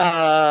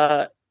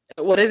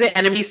 what is it?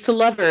 Enemies to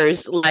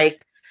lovers?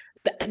 Like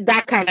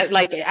that kind of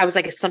like, I was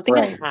like, is something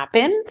going to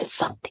happen? Is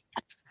something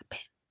going to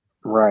happen?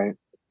 Right.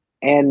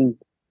 And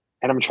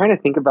I'm trying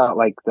to think about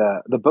like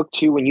the book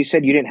 2, when you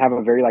said you didn't have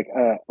a very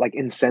like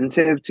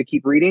incentive to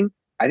keep reading.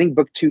 I think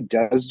book 2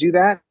 does do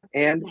that.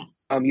 And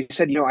you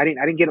said, I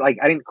didn't get like,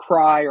 I didn't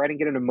cry or I didn't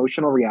get an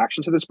emotional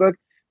reaction to this book.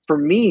 For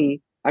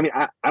me, I mean,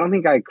 I don't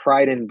think I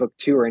cried in book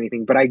 2 or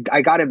anything, but I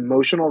got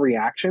emotional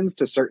reactions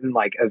to certain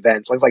like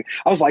events. I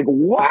was like,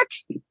 what?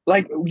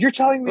 Like, you're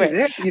telling me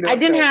this? I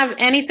didn't have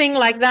anything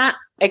like that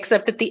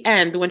except at the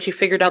end when she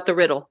figured out the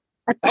riddle.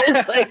 I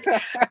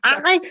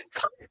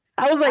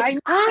was like,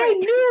 I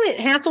knew it.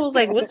 Hansel was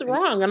like, what's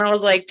wrong? And I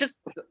was like, just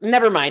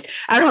never mind.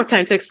 I don't have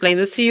time to explain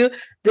this to you.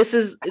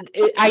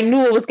 I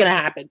knew it was going to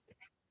happen.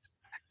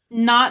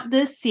 Not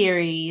this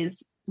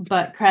series,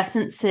 but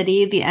Crescent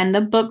City, the end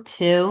of book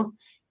 2,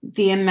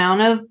 the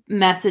amount of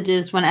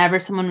messages whenever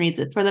someone reads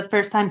it for the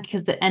first time,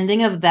 because the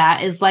ending of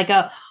that is like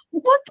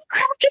what the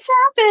crap just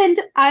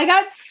happened? I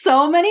got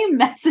so many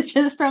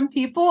messages from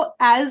people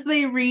as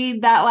they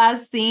read that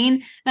last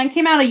scene. And it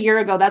came out a year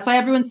ago. That's why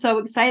everyone's so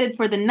excited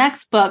for the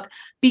next book,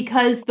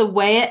 because the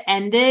way it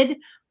ended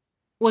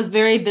was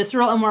very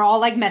visceral. And we're all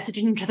like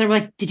messaging each other. We're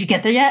like, did you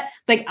get there yet?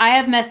 Like I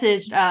have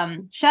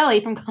messaged Shelly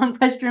from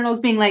Conquest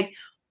Journals being like,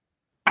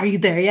 are you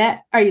there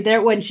yet? Are you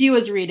there? When she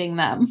was reading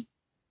them.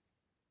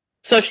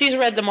 So she's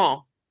read them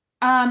all.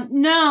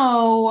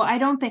 No, I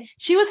don't think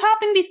she was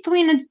hopping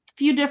between a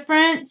few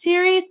different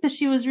series because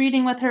she was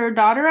reading with her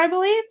daughter, I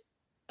believe.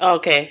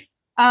 Okay.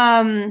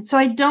 So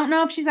I don't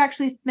know if she's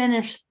actually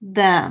finished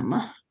them.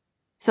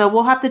 So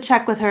we'll have to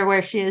check with her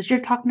where she is. You're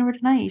talking to her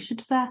tonight. You should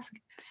just ask.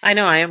 I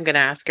know. I am going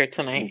to ask her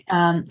tonight.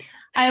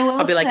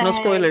 I'll be like, no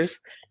spoilers.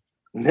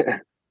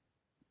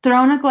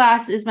 Throne of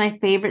Glass is my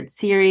favorite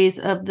series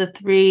of the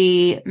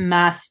 3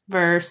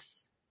 Massverse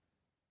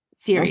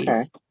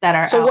series that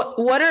are so out.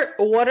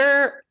 What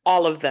are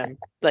all of them?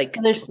 Like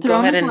there's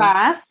Throne of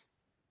Glass,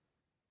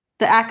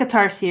 the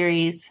ACOTAR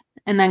series,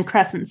 and then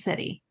Crescent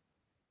City.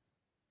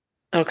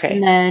 Okay.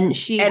 And then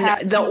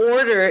the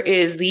order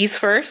is these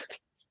first?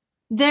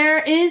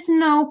 There is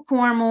no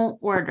formal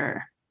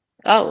order.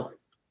 Oh.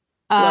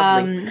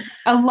 Lovely.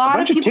 A lot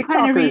of people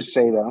TikTokers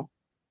say though.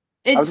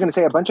 I was going to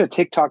say a bunch of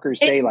TikTokers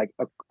say like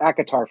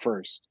ACOTAR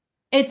first.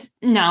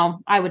 No,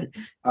 I would.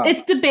 Oh.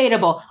 It's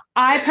debatable.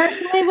 I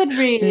personally would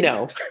read.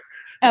 No.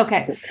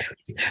 Okay.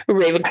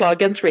 Ravenclaw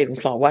against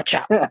Ravenclaw. Watch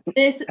out.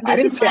 This I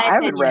didn't say I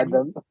haven't read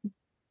them.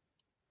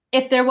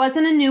 If there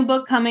wasn't a new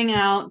book coming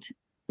out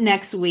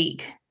next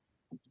week,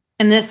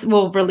 and this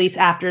will release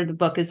after the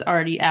book is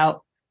already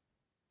out,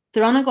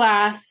 Throne of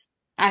Glass,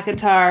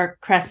 ACOTAR,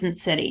 Crescent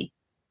City.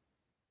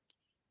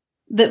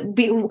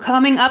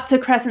 Coming up to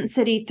Crescent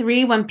City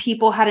 3, when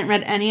people hadn't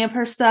read any of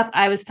her stuff,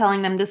 I was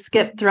telling them to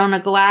skip Throne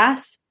of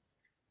Glass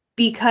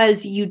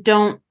because you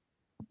don't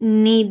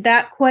need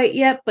that quite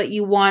yet, but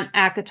you want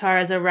ACOTAR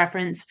as a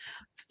reference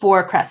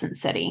for Crescent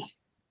City.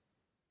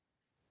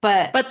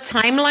 But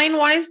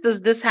timeline-wise,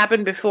 does this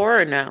happen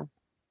before or no?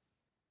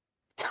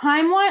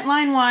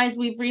 timeline wise,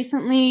 we've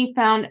recently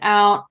found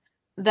out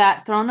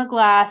that Throne of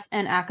Glass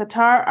and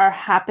ACOTAR are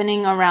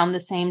happening around the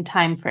same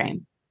time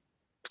frame.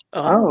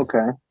 Oh,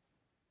 okay.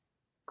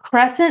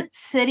 Crescent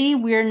City,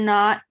 we're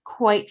not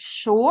quite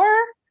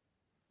sure.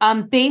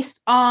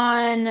 Based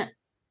on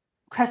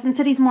Crescent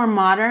City's more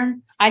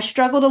modern. I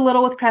struggled a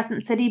little with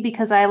Crescent City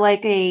because I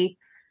like a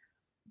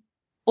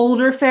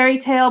older fairy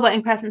tale, but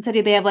in Crescent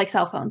City they have like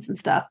cell phones and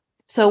stuff.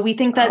 So we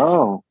think that's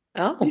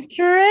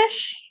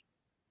future-ish.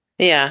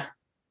 Yeah.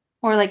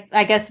 Or like,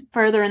 I guess,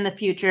 further in the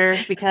future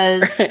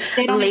because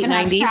they don't even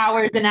 90s. Have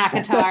showers in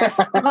ACOTAR,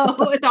 so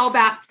it's all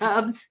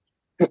bathtubs.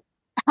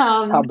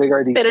 How big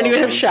are these? They don't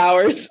even have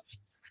showers.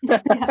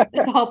 Yeah,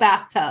 it's all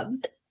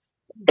bathtubs.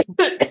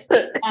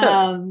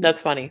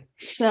 That's funny.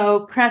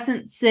 So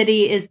Crescent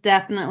City is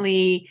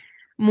definitely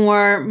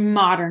more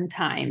modern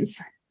times.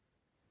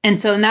 And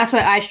that's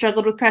why I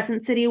struggled with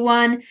Crescent City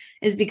 1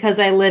 is because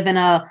I live in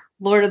a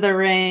Lord of the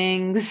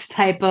Rings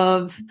type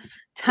of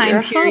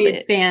time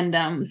period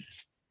fandom.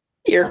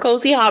 You're a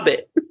cozy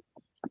hobbit.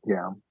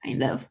 Yeah.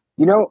 Kind of.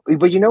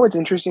 But what's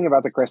interesting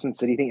about the Crescent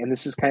City thing, and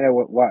this is kind of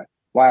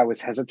why I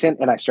was hesitant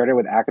and I started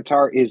with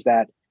ACOTAR, is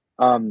that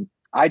I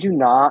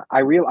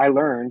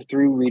learned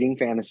through reading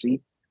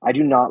fantasy, I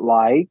do not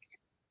like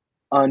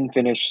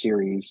unfinished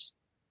series.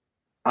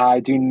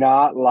 I do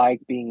not like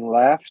being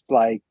left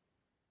like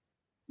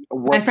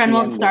my friend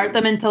won't start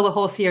them until the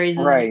whole series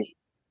is right.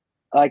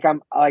 Like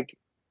I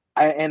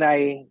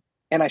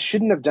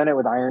shouldn't have done it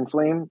with Iron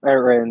Flame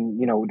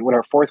with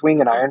our Fourth Wing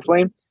and Iron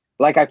Flame.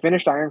 Like I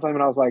finished Iron Flame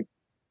and I was like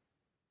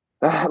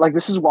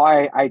this is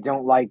why I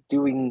don't like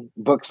doing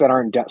books that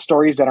aren't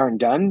stories that aren't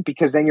done,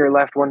 because then you're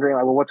left wondering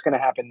like, well, what's going to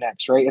happen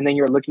next, right? And then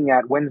you're looking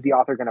at when's the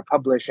author going to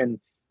publish, and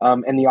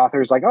the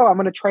author's like, oh, I'm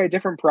going to try a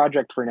different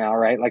project for now,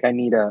 right? Like I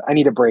need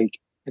a break.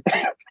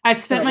 I've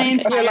spent my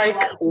entire life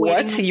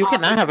what? You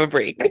cannot have a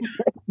break.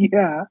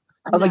 Yeah,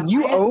 I was like,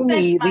 you owe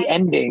me the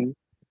ending.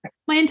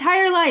 My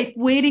entire life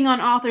waiting on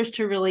authors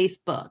to release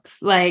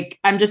books. Like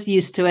I'm just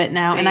used to it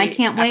now, and I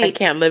can't wait. I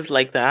can't live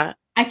like that.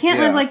 I can't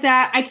live like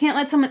that. I can't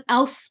let someone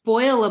else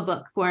spoil a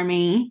book for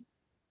me.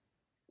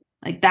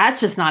 Like, that's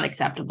just not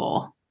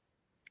acceptable.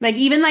 Like,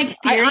 even like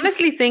I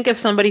honestly think if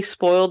somebody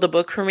spoiled a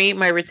book for me,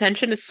 my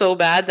retention is so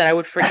bad that I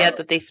would forget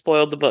that they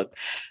spoiled the book.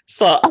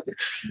 So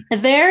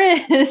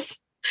there's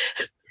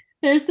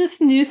this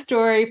news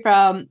story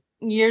from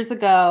years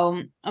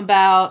ago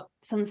about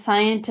some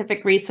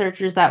scientific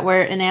researchers that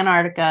were in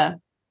Antarctica.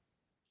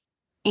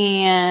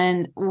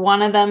 And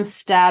one of them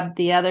stabbed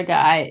the other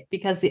guy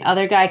because the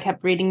other guy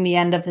kept reading the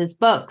end of his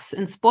books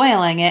and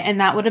spoiling it.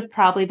 And that would have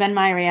probably been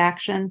my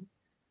reaction.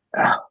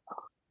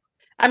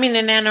 I mean,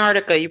 in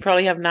Antarctica, you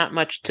probably have not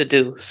much to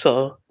do.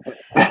 So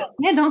yeah,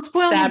 don't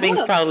spoil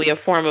stabbing's probably a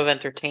form of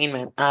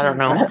entertainment. I don't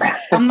know.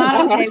 I'm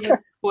not okay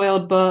with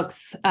spoiled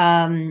books.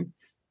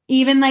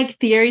 Even like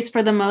theories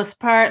for the most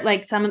part,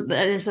 like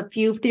there's a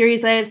few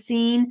theories I have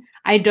seen.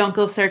 I don't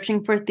go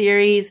searching for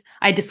theories.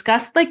 I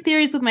discuss like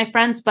theories with my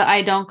friends, but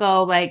I don't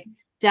go like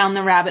down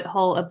the rabbit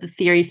hole of the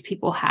theories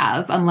people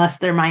have unless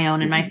they're my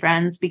own and my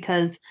friends,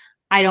 because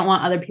I don't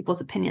want other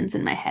people's opinions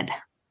in my head.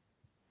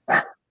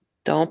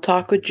 Don't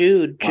talk with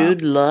Jude. Wow.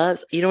 Jude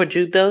loves, you know what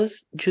Jude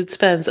does? Jude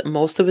spends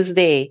most of his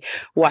day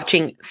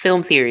watching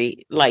film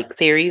theory, like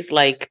theories,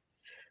 like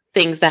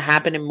things that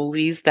happen in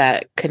movies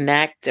that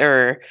connect,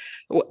 or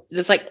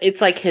it's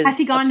like his. Has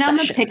he gone obsession.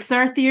 Down the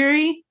Pixar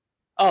theory?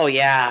 Oh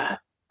yeah.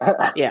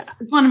 Yeah.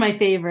 It's one of my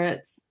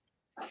favorites.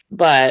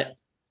 But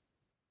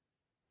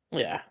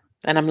yeah.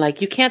 And I'm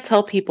like, you can't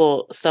tell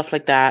people stuff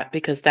like that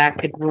because that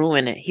could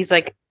ruin it. He's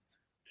like,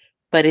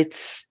 but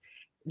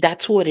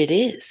that's what it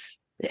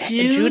is.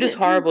 Jude is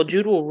horrible.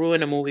 Jude will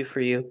ruin a movie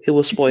for you. He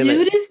will spoil it.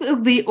 Jude is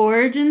the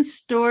origin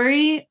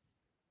story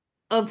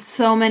of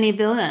so many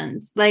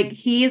villains. Like,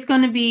 he is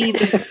going to be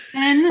the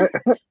reason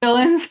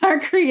villains are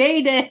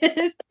created.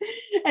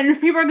 And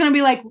people are going to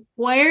be like,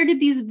 where did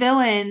these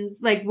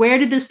villains, like, where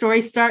did their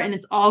story start? And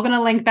it's all going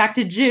to link back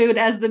to Jude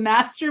as the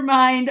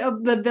mastermind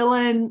of the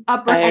villain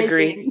uprising. I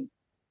agree.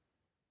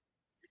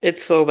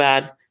 It's so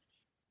bad.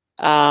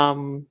 All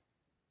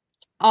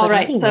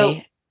right, anyway.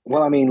 So...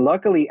 Well, I mean,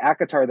 luckily,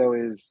 ACOTAR, though,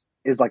 is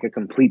like a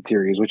complete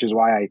series, which is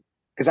why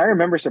because I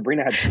remember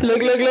Sabrina had...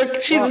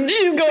 Look. She's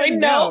going,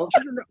 no.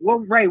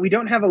 Well, right. We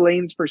don't have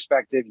Elaine's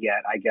perspective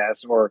yet, I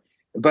guess.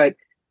 But,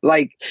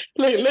 like...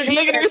 Look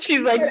at her. She's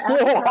like...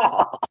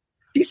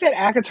 She said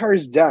ACOTAR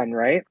is done,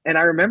 right? And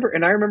I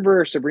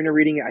remember Sabrina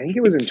reading it. I think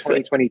it was in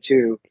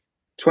 2022.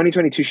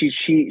 2022,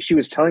 she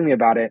was telling me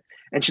about it.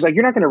 And she's like,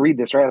 you're not going to read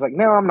this, right? I was like,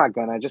 no, I'm not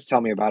going to. Just tell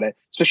me about it.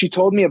 So she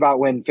told me about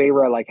when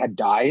Feyre, like, had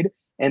died.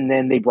 And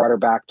then they brought her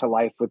back to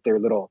life with their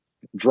little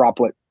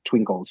droplet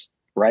twinkles,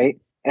 right?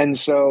 And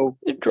so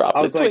I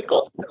was like,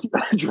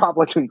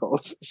 droplet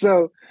twinkles.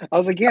 So I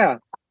was like, yeah.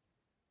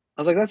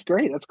 I was like, that's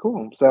great. That's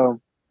cool. So,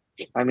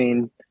 I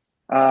mean,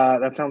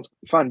 that sounds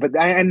fun. But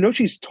I know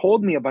she's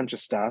told me a bunch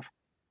of stuff.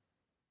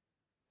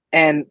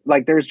 And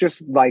like, there's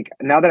just like,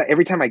 now that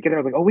every time I get there,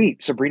 I was like, oh,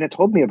 wait, Sabrina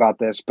told me about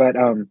this. But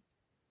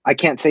I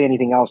can't say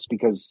anything else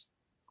because,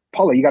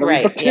 Paula, you got to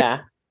read the book too. Yeah.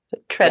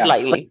 Tread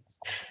lightly.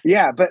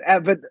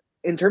 But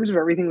in terms of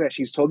everything that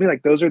she's told me,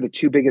 like those are the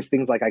two biggest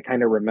things like I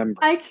kind of remember.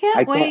 I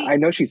can't wait. I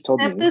know she's told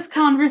me this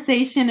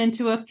conversation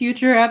into a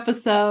future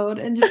episode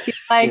and just be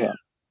like,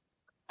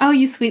 oh,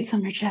 you sweet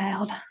summer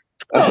child.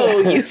 Oh,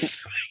 you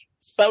sweet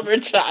summer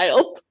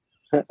child.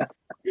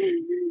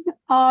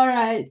 All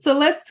right. So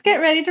let's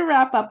get ready to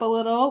wrap up a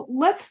little.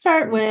 Let's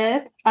start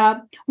with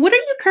what are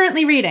you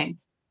currently reading?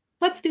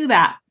 Let's do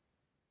that.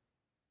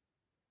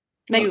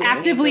 Like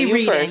actively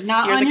reading, first.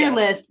 Not You're on your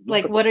list.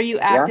 Like, what are you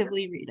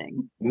actively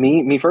reading?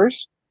 Me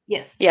first?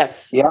 Yes.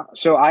 Yeah.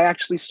 So I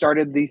actually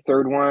started the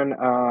third one.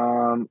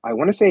 I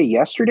want to say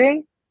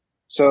yesterday.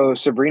 So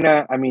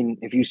Sabrina, I mean,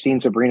 if you've seen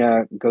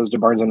Sabrina goes to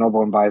Barnes and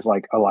Noble and buys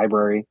like a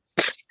library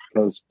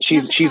because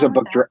she's a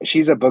book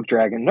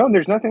dragon. No,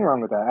 there's nothing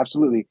wrong with that.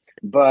 Absolutely.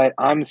 But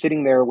I'm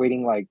sitting there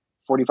waiting like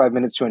 45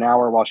 minutes to an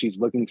hour while she's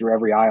looking through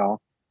every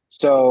aisle.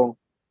 So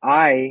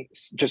I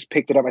just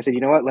picked it up. I said,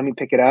 you know what? Let me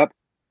pick it up.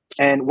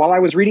 And while I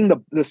was reading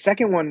the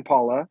second one,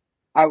 Paula,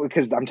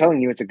 because I'm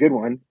telling you, it's a good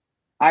one.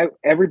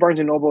 Every Barnes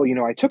and Noble,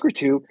 I took her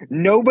to,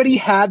 nobody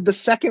had the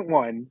second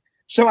one.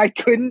 So I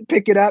couldn't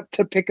pick it up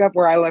to pick up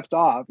where I left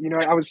off.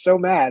 I was so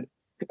mad.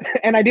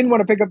 And I didn't want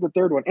to pick up the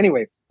third one.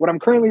 Anyway, what I'm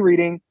currently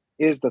reading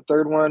is the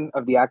third one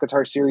of the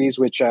ACOTAR series,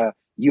 which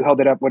you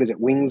held it up. What is it?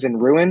 Wings and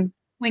Ruin?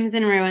 Wings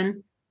and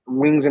Ruin.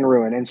 Wings and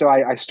Ruin. And so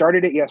I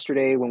started it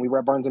yesterday when we were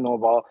at Barnes and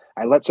Noble.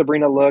 I let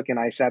Sabrina look and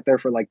I sat there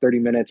for like 30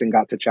 minutes and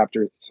got to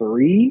chapter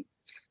 3.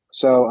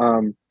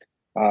 So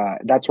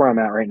that's where I'm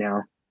at right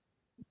now.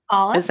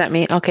 Paula? Is that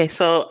me? Okay,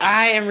 so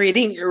I am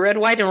reading Red,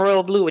 White, and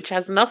Royal Blue, which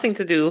has nothing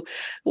to do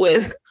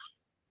with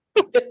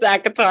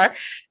ACOTAR.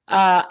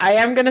 I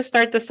am going to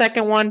start the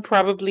second one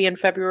probably in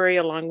February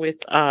along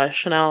with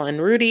Chanel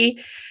and Rudy.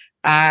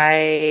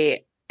 I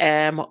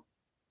am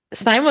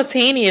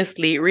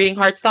simultaneously reading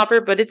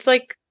Heartstopper, but it's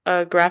like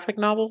a graphic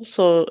novel,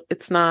 so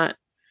it's like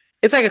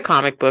a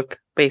comic book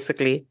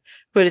basically,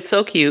 but it's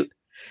so cute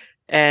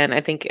and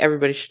I think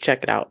everybody should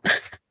check it out.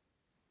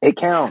 It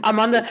counts.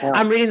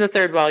 I'm reading the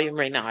third volume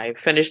right now.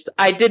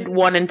 I did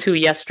 1 and 2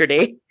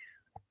 yesterday.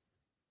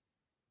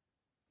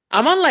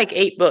 I'm on like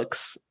 8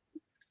 books.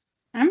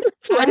 I'm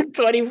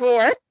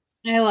 24.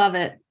 I love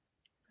it.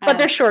 But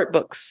they're short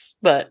books,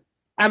 but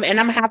I'm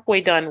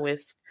halfway done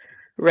with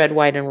Red,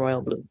 White, and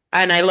Royal Blue.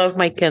 And I love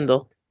my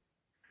Kindle.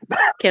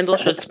 Kindle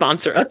should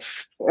sponsor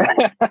us.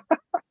 I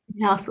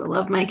also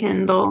love my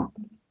Kindle.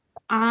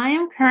 I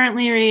am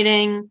currently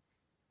reading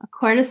A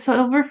Court of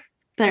Silver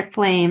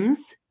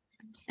Flames.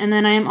 And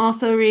then I am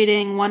also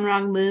reading One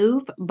Wrong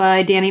Move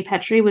by Dani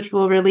Petrie, which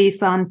will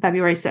release on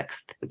February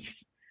 6th.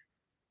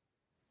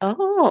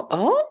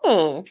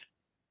 Oh.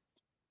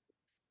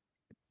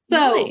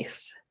 So,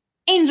 nice.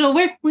 Angel,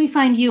 where can we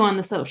find you on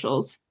the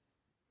socials?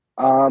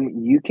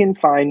 You can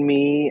find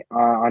me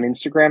on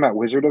Instagram at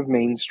Wizard of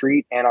Main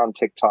Street and on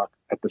TikTok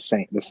at the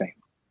same.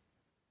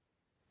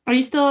 Are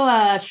you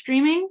still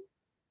streaming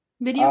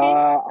video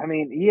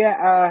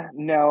games?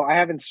 No, I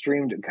haven't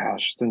streamed.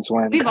 Gosh, since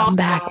when? Come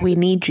back, we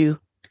need you.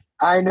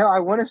 I know I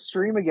want to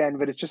stream again,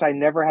 but it's just I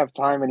never have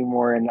time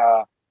anymore. And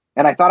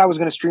I thought I was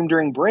going to stream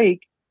during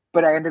break,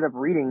 but I ended up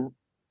reading.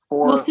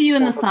 We'll see you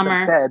in the summer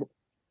instead.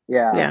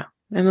 Yeah,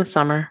 in the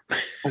summer.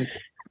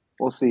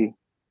 We'll see.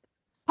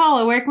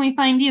 Paula, where can we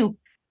find you?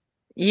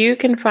 You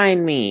can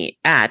find me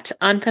at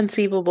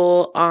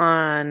Unconceivable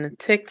on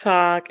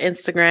TikTok,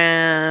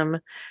 Instagram,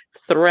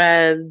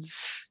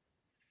 Threads.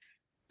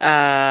 You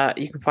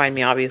can find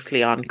me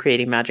obviously on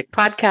Creating Magic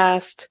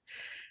Podcast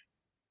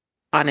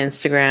on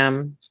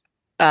Instagram.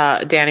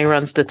 Dani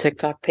runs the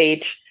TikTok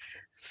page,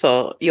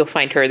 so you'll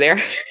find her there.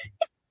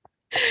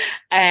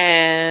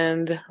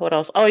 And what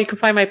else? Oh, you can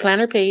find my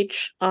planner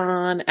page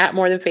on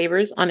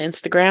 @MoreThanFavors on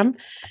Instagram.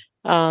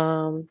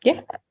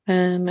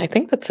 And I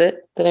think that's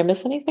it. Did I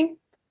miss anything?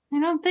 I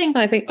don't think.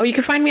 You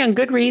can find me on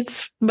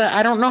Goodreads, but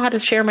I don't know how to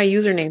share my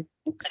username.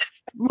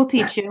 We'll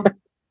teach you.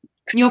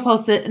 You'll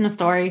post it in a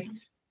story.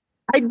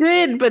 I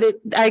did,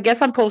 but I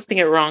guess I'm posting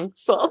it wrong,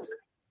 so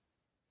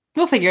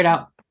we'll figure it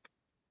out.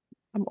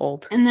 I'm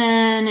old. And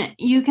then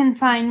you can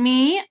find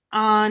me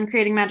on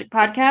Creating Magic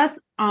Podcast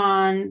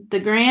on the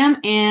gram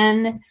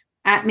and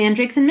at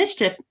Mandrakes and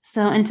Mischief.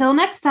 So until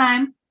next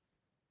time,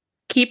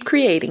 keep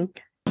creating.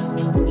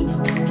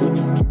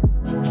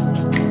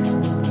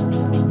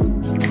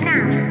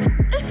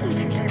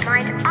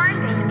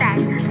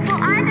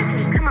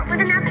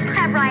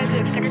 Clever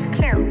idea to get us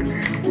killed,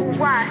 or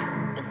worse,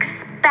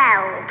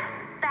 expelled.